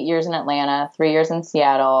years, 8 years in Atlanta, 3 years in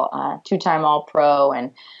Seattle, 2-time All-Pro.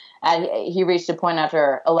 And he reached a point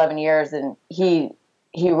after 11 years, and he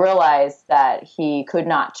realized that he could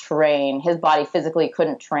not train, his body physically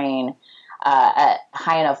couldn't train at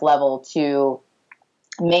high enough level to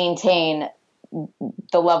maintain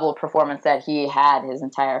the level of performance that he had his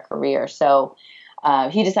entire career. So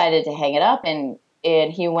he decided to hang it up, and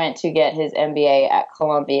he went to get his MBA at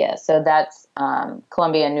Columbia. So that's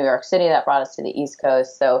Columbia in New York City. That brought us to the East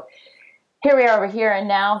Coast. So here we are over here, and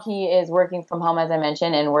now he is working from home, as I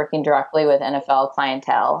mentioned, and working directly with NFL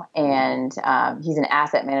clientele. And he's an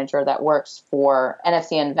asset manager that works for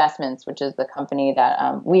NFC Investments, which is the company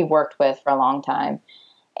that we've worked with for a long time.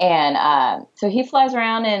 And so he flies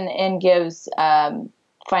around and gives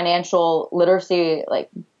financial literacy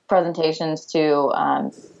presentations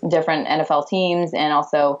to different NFL teams, and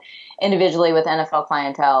also individually with NFL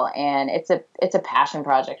clientele. And it's a passion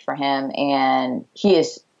project for him. And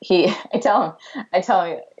I tell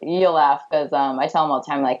him, you'll laugh, because I tell him all the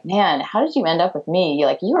time, like, man, how did you end up with me?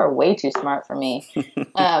 You are way too smart for me.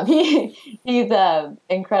 He's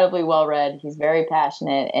incredibly well read. He's very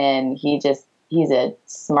passionate, and he's a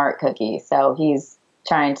smart cookie. So he's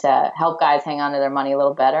trying to help guys hang on to their money a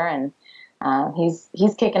little better, and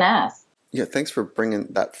he's kicking ass. Yeah, thanks for bringing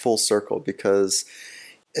that full circle, because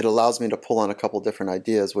it allows me to pull on a couple different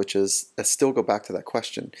ideas, which is, I still go back to that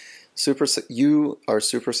question. You are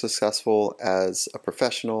super successful as a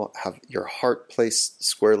professional, have your heart placed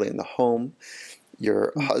squarely in the home.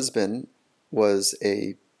 Your husband was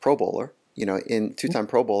a Pro Bowler, in two-time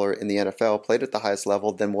Pro Bowler in the NFL, played at the highest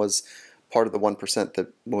level, then was part of the 1%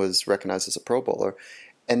 that was recognized as a Pro Bowler,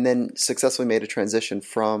 and then successfully made a transition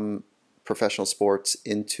from professional sports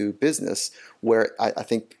into business, where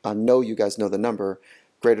I know you guys know the number,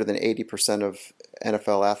 greater than 80% of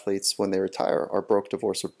NFL athletes when they retire are broke,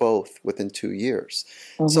 divorced, or both within 2 years.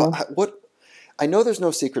 Mm-hmm. So I know there's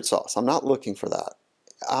no secret sauce. I'm not looking for that.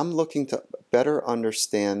 I'm looking to better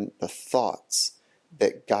understand the thoughts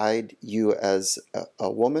that guide you as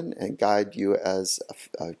a woman and guide you as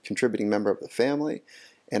a contributing member of the family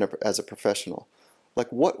and as a professional. Like,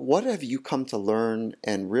 what have you come to learn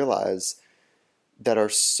and realize that are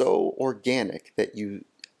so organic that you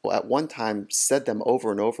at one time said them over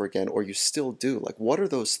and over again, or you still do? Like, what are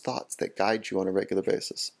those thoughts that guide you on a regular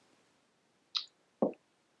basis?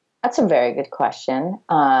 That's a very good question.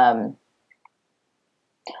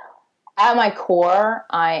 At my core,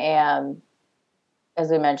 I am, as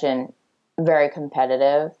we mentioned, very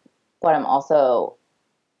competitive, but I'm also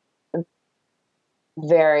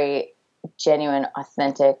very genuine,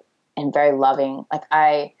 authentic, and very loving.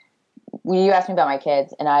 Like you asked me about my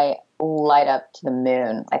kids, and I light up to the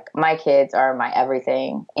moon. Like, my kids are my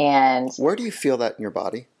everything. And where do you feel that in your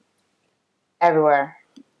body? Everywhere.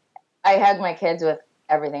 I hug my kids with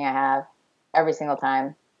everything I have, every single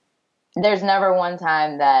time. There's never one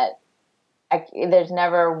time that there's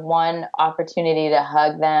never one opportunity to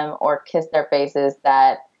hug them or kiss their faces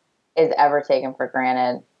that is ever taken for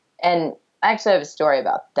granted. And I actually have a story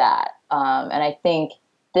about that. And I think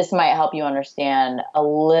this might help you understand a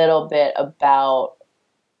little bit about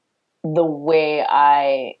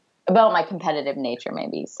about my competitive nature,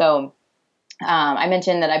 maybe. So I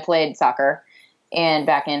mentioned that I played soccer. And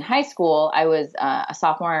back in high school, I was a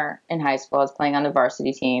sophomore in high school. I was playing on the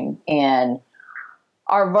varsity team. And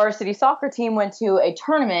our varsity soccer team went to a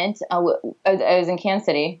tournament. I was in Kansas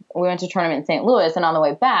City. We went to a tournament in St. Louis. And on the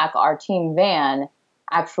way back, our team van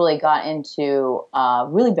actually got into a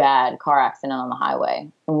really bad car accident on the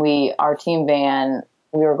highway. Our team van,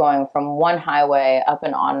 we were going from one highway up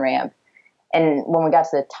an on-ramp. And when we got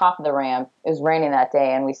to the top of the ramp, it was raining that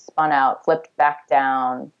day. And we spun out, flipped back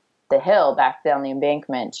down the hill, back down the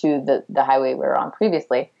embankment to the highway we were on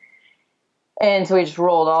previously. And so we just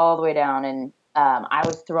rolled all the way down, and I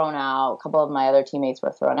was thrown out. A couple of my other teammates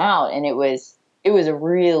were thrown out, and it was a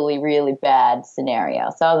really, really bad scenario.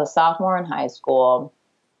 So I was a sophomore in high school.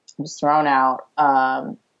 I was thrown out.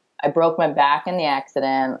 I broke my back in the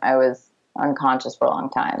accident. I was unconscious for a long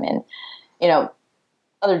time, and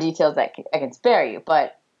other details that I can spare you.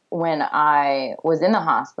 But when I was in the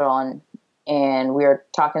hospital and we were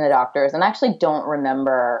talking to doctors, and I actually don't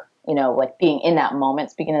remember, like being in that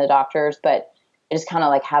moment speaking to the doctors, but I just kind of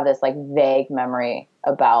like have this like vague memory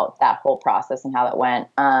about that whole process and how that went.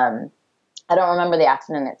 I don't remember the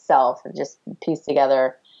accident itself. I just pieced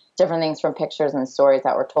together different things from pictures and stories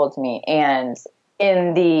that were told to me. And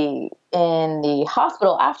in the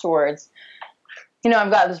hospital afterwards,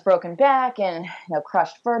 I've got this broken back and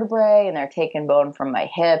crushed vertebrae, and they're taking bone from my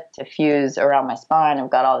hip to fuse around my spine.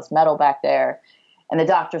 I've got all this metal back there, and the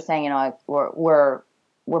doctor's saying, we're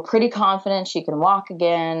pretty confident she can walk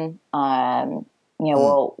again.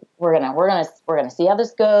 Well, we're gonna see how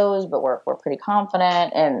this goes, but we're pretty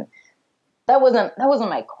confident. And that wasn't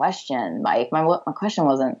my question, Mike. My question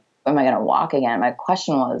wasn't, am I gonna walk again? My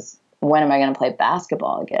question was, when am I gonna play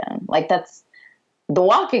basketball again? Like, the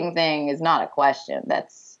walking thing is not a question.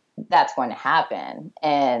 That's going to happen.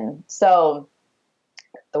 And so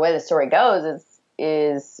the way the story goes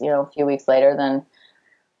is a few weeks later, then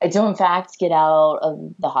I do in fact get out of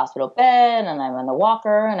the hospital bed, and I'm on the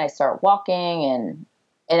walker, and I start walking,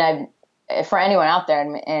 and for anyone out there,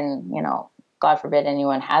 and God forbid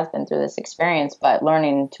anyone has been through this experience, but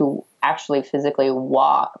learning to actually physically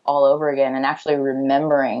walk all over again and actually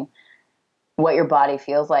remembering what your body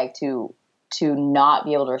feels like to not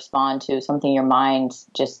be able to respond to something your mind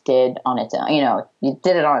just did on its own. You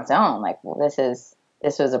did it on its own. Like,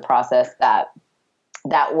 this was a process that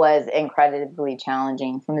was incredibly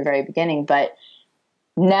challenging from the very beginning, but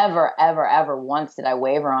never, ever, ever once did I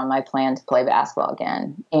waver on my plan to play basketball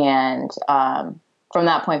again. And from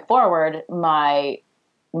that point forward, my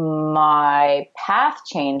path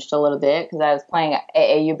changed a little bit, because I was playing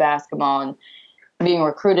AAU basketball and being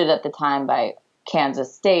recruited at the time by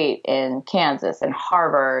Kansas State and Kansas and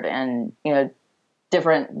Harvard and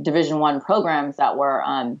different Division I programs that were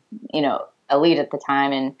elite at the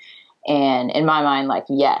time, and in my mind, like,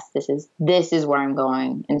 yes, this is where I'm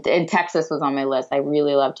going. And Texas was on my list. I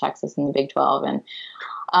really loved Texas in the Big 12, and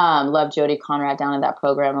loved Jody Conrad down in that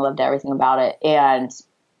program. I loved everything about it. And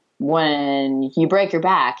when you break your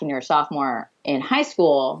back and you're a sophomore in high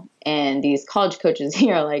school and these college coaches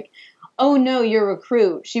here are like, oh no, your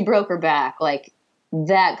recruit, she broke her back. Like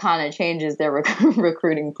that kind of changes their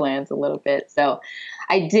recruiting plans a little bit. So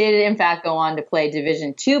I did in fact go on to play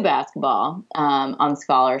Division II basketball on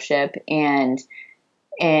scholarship. And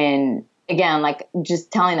again, like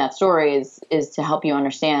just telling that story is to help you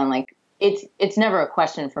understand, like, it's never a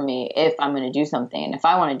question for me if I'm going to do something. If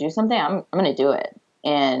I want to do something, I'm going to do it.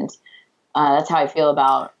 And that's how I feel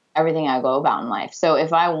about everything I go about in life. So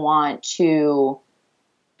if I want to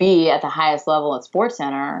be at the highest level at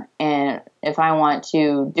SportsCenter, and if I want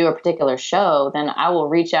to do a particular show, then I will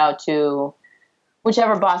reach out to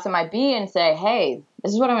whichever boss it might be and say, hey,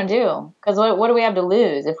 this is what I'm going to do. Because what do we have to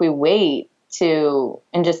lose? If we wait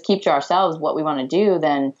and just keep to ourselves what we want to do,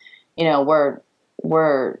 then,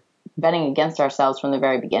 we're betting against ourselves from the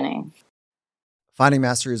very beginning. Finding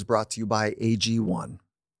Mastery is brought to you by AG1.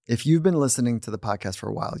 If you've been listening to the podcast for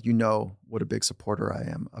a while, you know what a big supporter I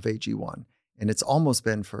am of AG1. And it's almost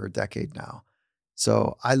been for a decade now.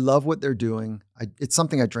 So I love what they're doing. It's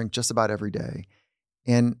something I drink just about every day.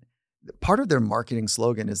 And part of their marketing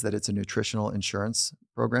slogan is that it's a nutritional insurance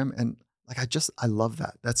program. And I love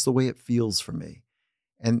that. That's the way it feels for me.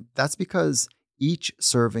 And that's because each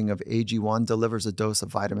serving of AG1 delivers a dose of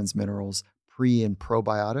vitamins, minerals, pre and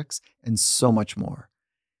probiotics, and so much more.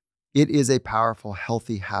 It is a powerful,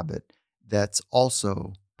 healthy habit that's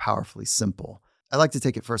also powerfully simple. I like to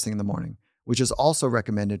take it first thing in the morning, which is also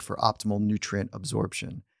recommended for optimal nutrient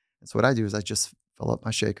absorption. And so what I do is I just fill up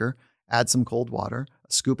my shaker, add some cold water,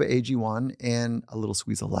 a scoop of AG1, and a little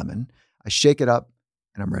squeeze of lemon. I shake it up,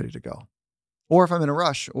 and I'm ready to go. Or if I'm in a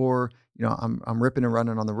rush, or I'm ripping and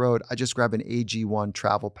running on the road, I just grab an AG1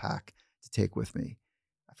 travel pack to take with me.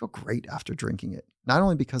 I feel great after drinking it, not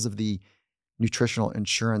only because of the nutritional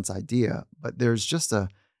insurance idea, but there's a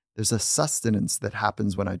sustenance that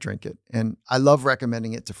happens when I drink it. And I love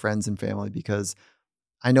recommending it to friends and family because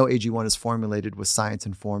I know AG1 is formulated with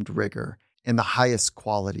science-informed rigor and the highest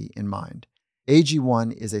quality in mind.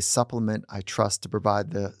 AG1 is a supplement I trust to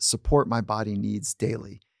provide the support my body needs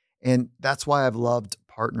daily. And that's why I've loved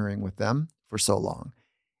partnering with them for so long.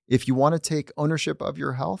 If you want to take ownership of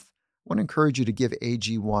your health, I want to encourage you to give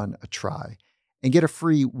AG1 a try and get a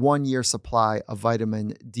free 1-year supply of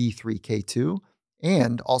vitamin D3K2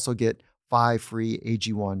 and also get 5 free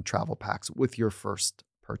AG1 travel packs with your first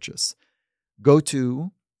purchase. Go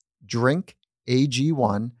to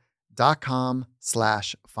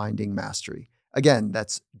drinkag1.com/findingmastery. Again,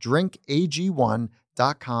 that's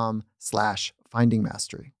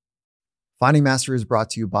drinkag1.com/findingmastery. Finding Mastery is brought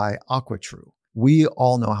to you by AquaTrue. We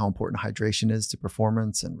all know how important hydration is to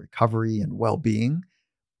performance and recovery and well-being,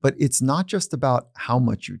 but it's not just about how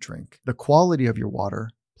much you drink. The quality of your water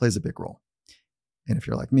plays a big role. And if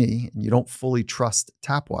you're like me and you don't fully trust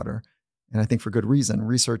tap water, and I think for good reason,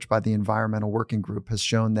 research by the Environmental Working Group has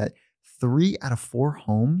shown that 3 out of 4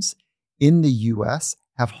 homes in the US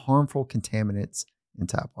have harmful contaminants in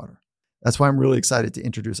tap water. That's why I'm really excited to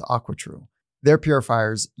introduce AquaTrue. Their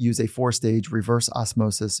purifiers use a 4-stage reverse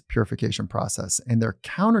osmosis purification process, and their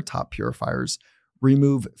countertop purifiers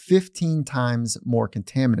remove 15 times more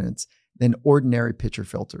contaminants than ordinary pitcher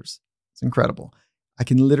filters. It's incredible. I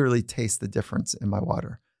can literally taste the difference in my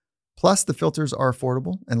water. Plus, the filters are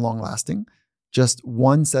affordable and long-lasting. Just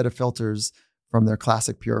one set of filters from their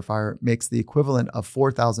classic purifier makes the equivalent of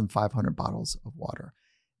 4,500 bottles of water.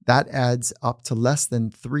 That adds up to less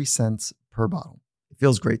than 3 cents per bottle. It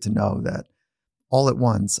feels great to know that all at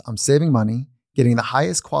once, I'm saving money, getting the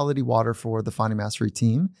highest quality water for the Finding Mastery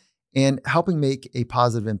team, and helping make a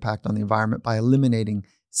positive impact on the environment by eliminating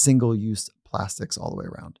single-use plastics all the way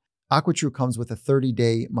around. AquaTrue comes with a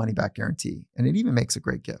 30-day money-back guarantee, and it even makes a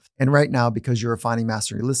great gift. And right now, because you're a Finding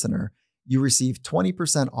Mastery listener, you receive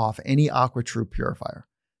 20% off any AquaTrue purifier.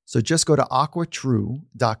 So just go to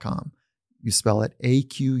aquatrue.com. You spell it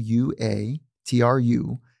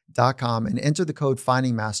AQUATRU.com and enter the code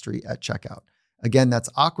Finding Mastery at checkout. Again, that's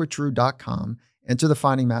aquatrue.com. Enter the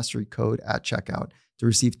Finding Mastery code at checkout to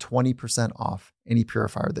receive 20% off any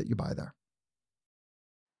purifier that you buy there.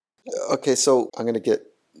 Okay, so I'm going to get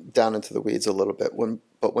down into the weeds a little bit. When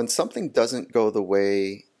something doesn't go the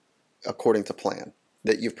way according to plan,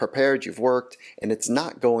 that you've prepared, you've worked, and it's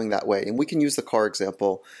not going that way, and we can use the car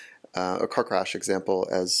example, a car crash example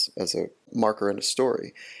as a marker in a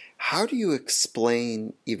story. How do you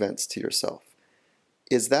explain events to yourself?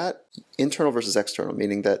 Is that internal versus external,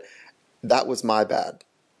 meaning that was my bad?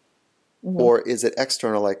 Mm-hmm. Or is it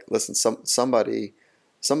external, like, listen, somebody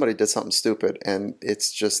did something stupid and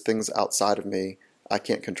it's just things outside of me. I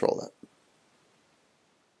can't control that.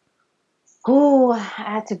 Oh,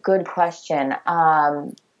 that's a good question.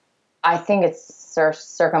 I think it's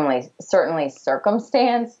certainly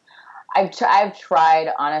circumstance. I've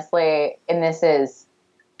tried honestly, and this is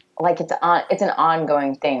like it's an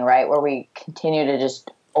ongoing thing, right? Where we continue to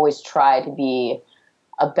just always try to be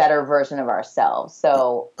a better version of ourselves.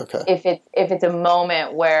 So Okay. if it's a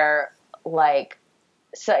moment where like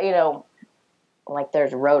so like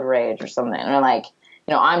there's road rage or something, or like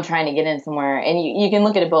I'm trying to get in somewhere, and you can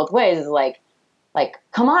look at it both ways. It's like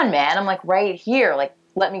come on, man, I'm like right here, like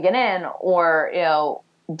let me get in, or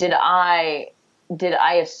did I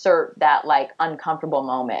assert that like uncomfortable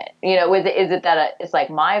moment? Is it that it's like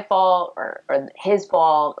my fault or his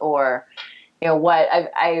fault, or what?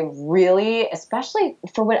 I really, especially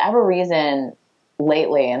for whatever reason,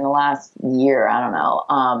 lately in the last year, I don't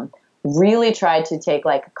know, really tried to take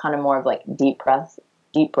like kind of more of like deep breaths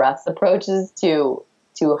approaches to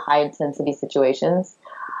high intensity situations,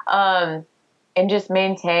 and just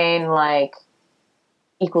maintain like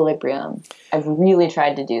equilibrium. I've really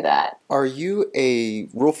tried to do that. Are you a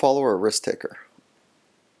rule follower or risk taker?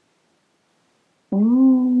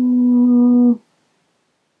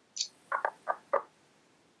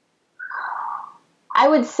 I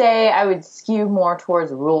would say I would skew more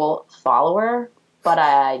towards rule follower, but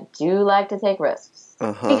I do like to take risks.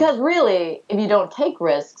 Because really, if you don't take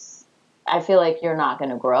risks, I feel like you're not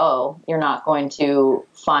going to grow. You're not going to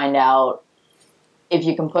find out if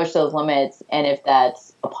you can push those limits, and if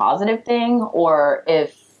that's a positive thing, or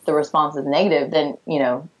if the response is negative, then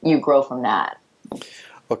you grow from that.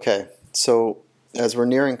 Okay, so as we're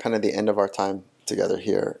nearing kind of the end of our time together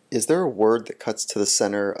here, is there a word that cuts to the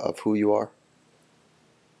center of who you are?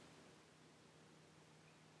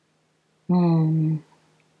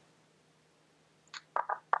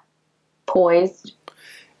 Poised.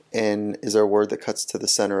 And is there a word that cuts to the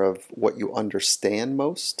center of what you understand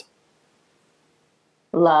most?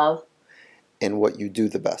 Love. And what you do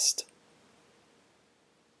the best?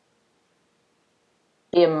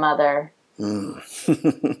 Be a mother.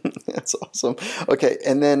 That's awesome. Okay,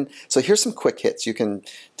 and then so here's some quick hits. You can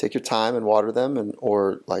take your time and water them,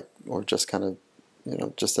 or just kind of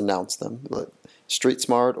just announce them. Street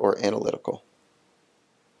smart or analytical?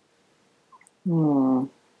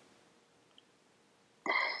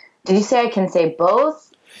 Did you say I can say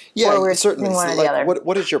both? Yeah, or we're certainly. one So or the other?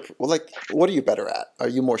 what is your what are you better at? Are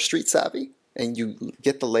you more street savvy and you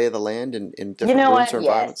get the lay of the land in different rooms or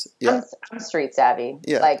environments? Yeah, I'm street savvy.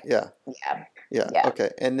 Yeah, Yeah.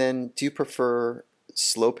 Okay, and then do you prefer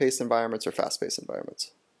slow paced environments or fast paced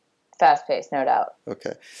environments? Fast paced, no doubt.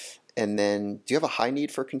 Okay, and then do you have a high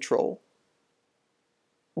need for control?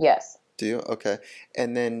 Yes. Do you? Okay,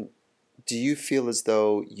 and then do you feel as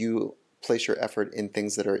though you place your effort in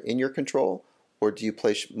things that are in your control, or do you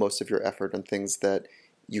place most of your effort on things that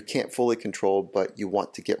you can't fully control but you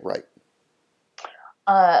want to get right?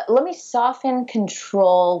 Let me soften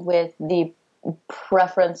control with the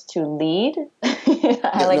preference to lead.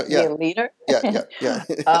 I like to be a leader.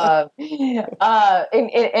 Yeah.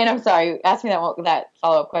 And I'm sorry, ask me that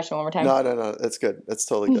follow-up question one more time. No, that's good. That's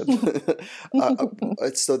totally good.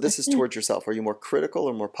 So this is towards yourself. Are you more critical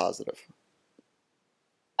or more positive?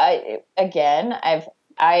 I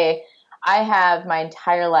have my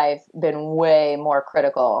entire life been way more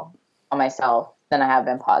critical on myself than I have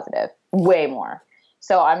been positive. Way more.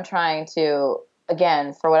 So I'm trying to,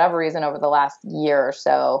 again, for whatever reason, over the last year or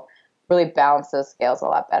so, really balance those scales a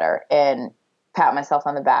lot better and pat myself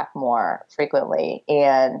on the back more frequently.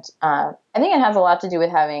 And I think it has a lot to do with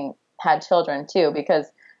having had children too, because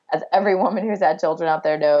as every woman who's had children out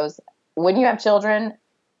there knows, when you have children,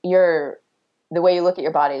 the way you look at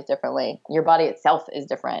your body is differently. Your body itself is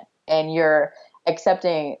different, and you're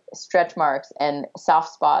accepting stretch marks and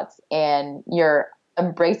soft spots, and you're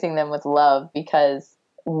embracing them with love, because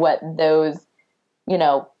what those,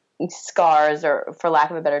 scars, or for lack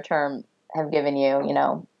of a better term, have given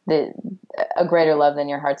you, a greater love than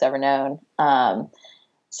your heart's ever known.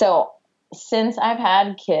 So since I've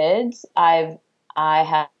had kids, I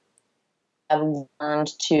have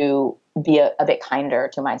learned to be a bit kinder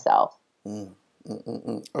to myself.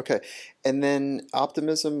 Okay, and then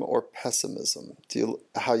optimism or pessimism?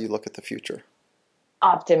 How you look at the future?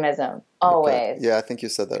 Optimism, always. Okay. Yeah, I think you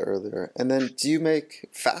said that earlier. And then, do you make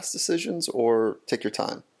fast decisions or take your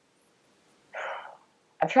time?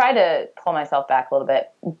 I've tried to pull myself back a little bit.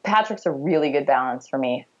 Patrick's a really good balance for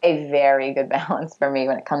me, a very good balance for me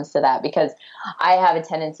when it comes to that, because I have a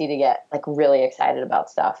tendency to get like really excited about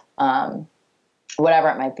stuff, whatever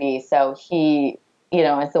it might be. So he,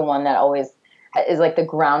 is the one that always is like the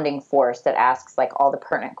grounding force that asks like all the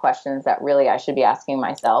pertinent questions that really I should be asking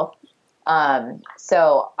myself.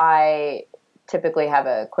 So I typically have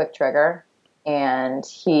a quick trigger, and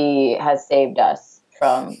he has saved us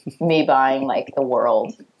from me buying like the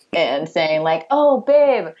world and saying like, "Oh,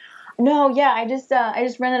 babe, no, yeah, I just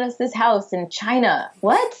rented us this house in China."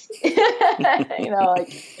 What?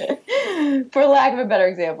 Like for lack of a better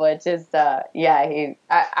example, it's just I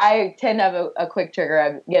tend to have a quick trigger.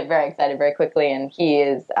 I get very excited very quickly, and he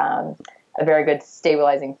is a very good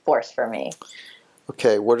stabilizing force for me.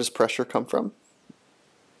 Okay, where does pressure come from?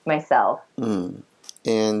 Myself.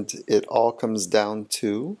 And it all comes down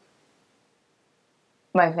to?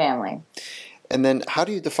 My family. And then how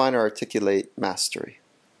do you define or articulate mastery?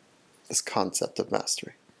 This concept of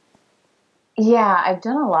mastery. Yeah, I've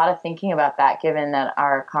done a lot of thinking about that, given that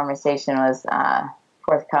our conversation was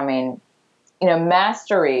forthcoming.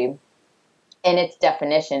 Mastery in its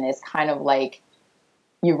definition is kind of like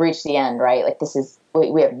you've reached the end, right? Like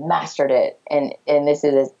we have mastered it, and this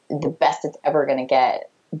is the best it's ever going to get.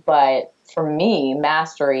 But for me,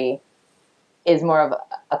 mastery is more of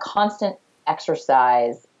a constant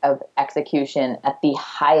exercise of execution at the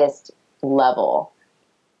highest level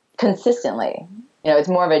consistently. It's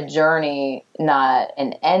more of a journey, not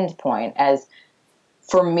an end point. As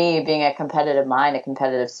for me, being a competitive mind, a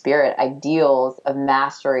competitive spirit, ideals of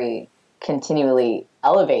mastery continually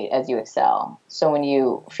elevate as you excel. So when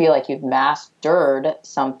you feel like you've mastered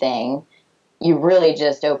something, you really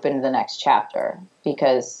just opened the next chapter,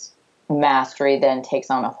 because mastery then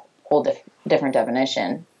takes on a whole different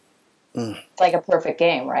definition. It's like a perfect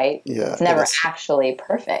game, right? Yeah, it's never actually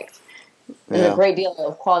perfect. There's a great deal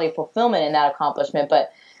of quality fulfillment in that accomplishment,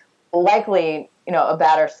 but likely, a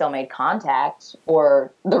batter still made contact,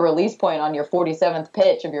 or the release point on your 47th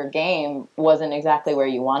pitch of your game wasn't exactly where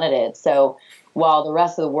you wanted it. So while the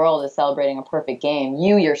rest of the world is celebrating a perfect game,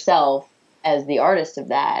 you yourself, as the artist of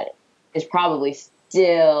that, is probably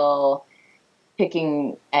still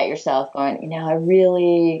picking at yourself going, I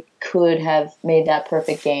really could have made that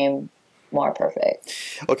perfect game more perfect.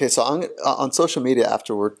 Okay, so on social media,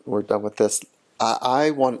 after we're done with this,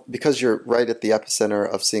 I want, because you're right at the epicenter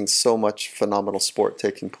of seeing so much phenomenal sport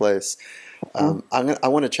taking place, I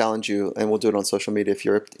want to challenge you, and we'll do it on social media if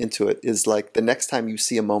you're into it, is like the next time you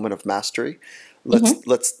see a moment of mastery,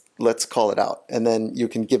 let's call it out, and then you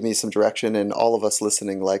can give me some direction, and all of us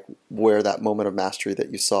listening, like where that moment of mastery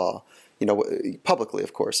that you saw, publicly,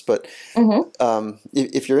 of course, but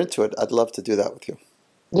if you're into it, I'd love to do that with you.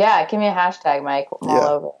 Yeah, give me a hashtag, Mike. I'm all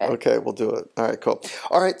over it. Okay, we'll do it. All right, cool.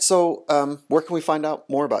 All right, so where can we find out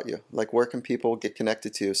more about you? Like, where can people get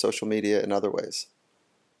connected to you, social media and other ways?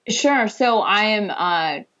 Sure. So I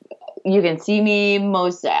am, you can see me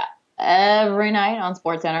most every night on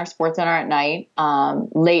SportsCenter at night,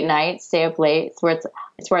 late night, stay up late. It's where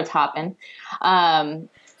it's hopping.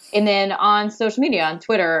 And then on social media, on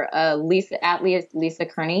Twitter, Lisa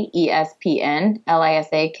Kearney, ESPN,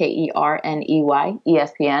 LisaKerney,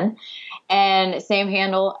 ESPN, and same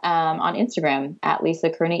handle on Instagram at Lisa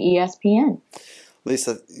Kearney, ESPN.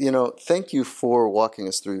 Lisa, thank you for walking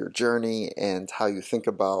us through your journey and how you think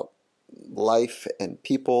about life and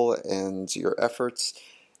people and your efforts,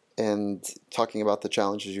 and talking about the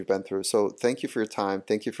challenges you've been through. So thank you for your time.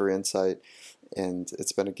 Thank you for your insight. And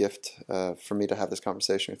it's been a gift for me to have this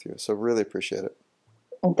conversation with you. So really appreciate it.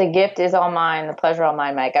 The gift is all mine. The pleasure all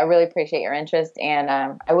mine, Mike. I really appreciate your interest, and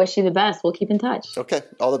I wish you the best. We'll keep in touch. Okay.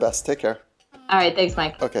 All the best. Take care. All right. Thanks,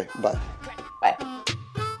 Mike. Okay. Bye. Bye.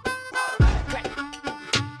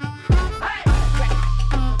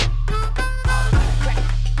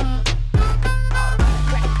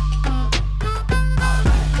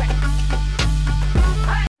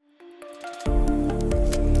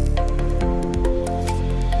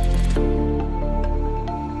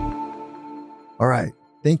 All right.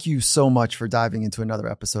 Thank you so much for diving into another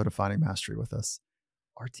episode of Finding Mastery with us.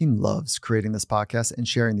 Our team loves creating this podcast and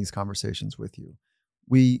sharing these conversations with you.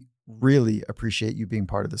 We really appreciate you being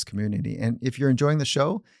part of this community. And if you're enjoying the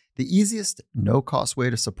show, the easiest, no-cost way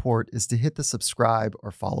to support is to hit the subscribe or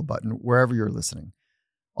follow button wherever you're listening.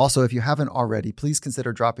 Also, if you haven't already, please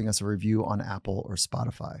consider dropping us a review on Apple or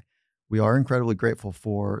Spotify. We are incredibly grateful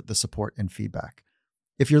for the support and feedback.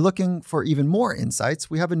 If you're looking for even more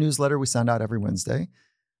insights, we have a newsletter we send out every Wednesday.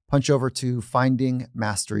 Punch over to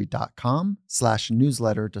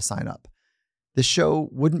findingmastery.com/newsletter to sign up. This show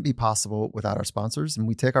wouldn't be possible without our sponsors, and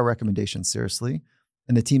we take our recommendations seriously.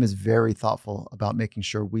 And the team is very thoughtful about making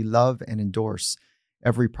sure we love and endorse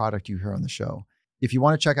every product you hear on the show. If you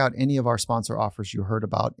want to check out any of our sponsor offers you heard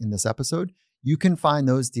about in this episode, you can find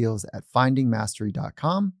those deals at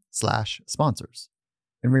findingmastery.com/sponsors.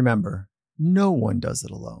 And remember, no one does it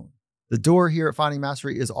alone. The door here at Finding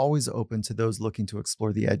Mastery is always open to those looking to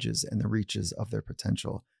explore the edges and the reaches of their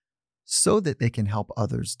potential. so that they can help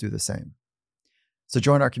others do the same. So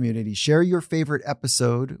join our community, share your favorite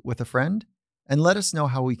episode with a friend, and let us know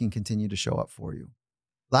how we can continue to show up for you.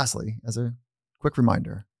 Lastly, as a quick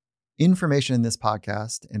reminder, information in this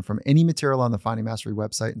podcast and from any material on the Finding Mastery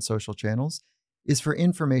website and social channels is for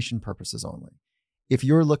information purposes only. If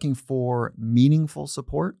you're looking for meaningful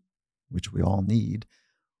support, which we all need,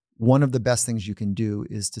 one of the best things you can do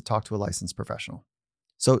is to talk to a licensed professional.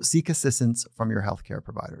 So seek assistance from your healthcare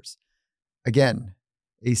providers. Again,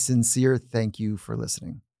 a sincere thank you for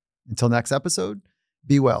listening. Until next episode,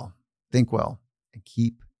 be well, think well, and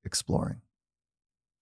keep exploring.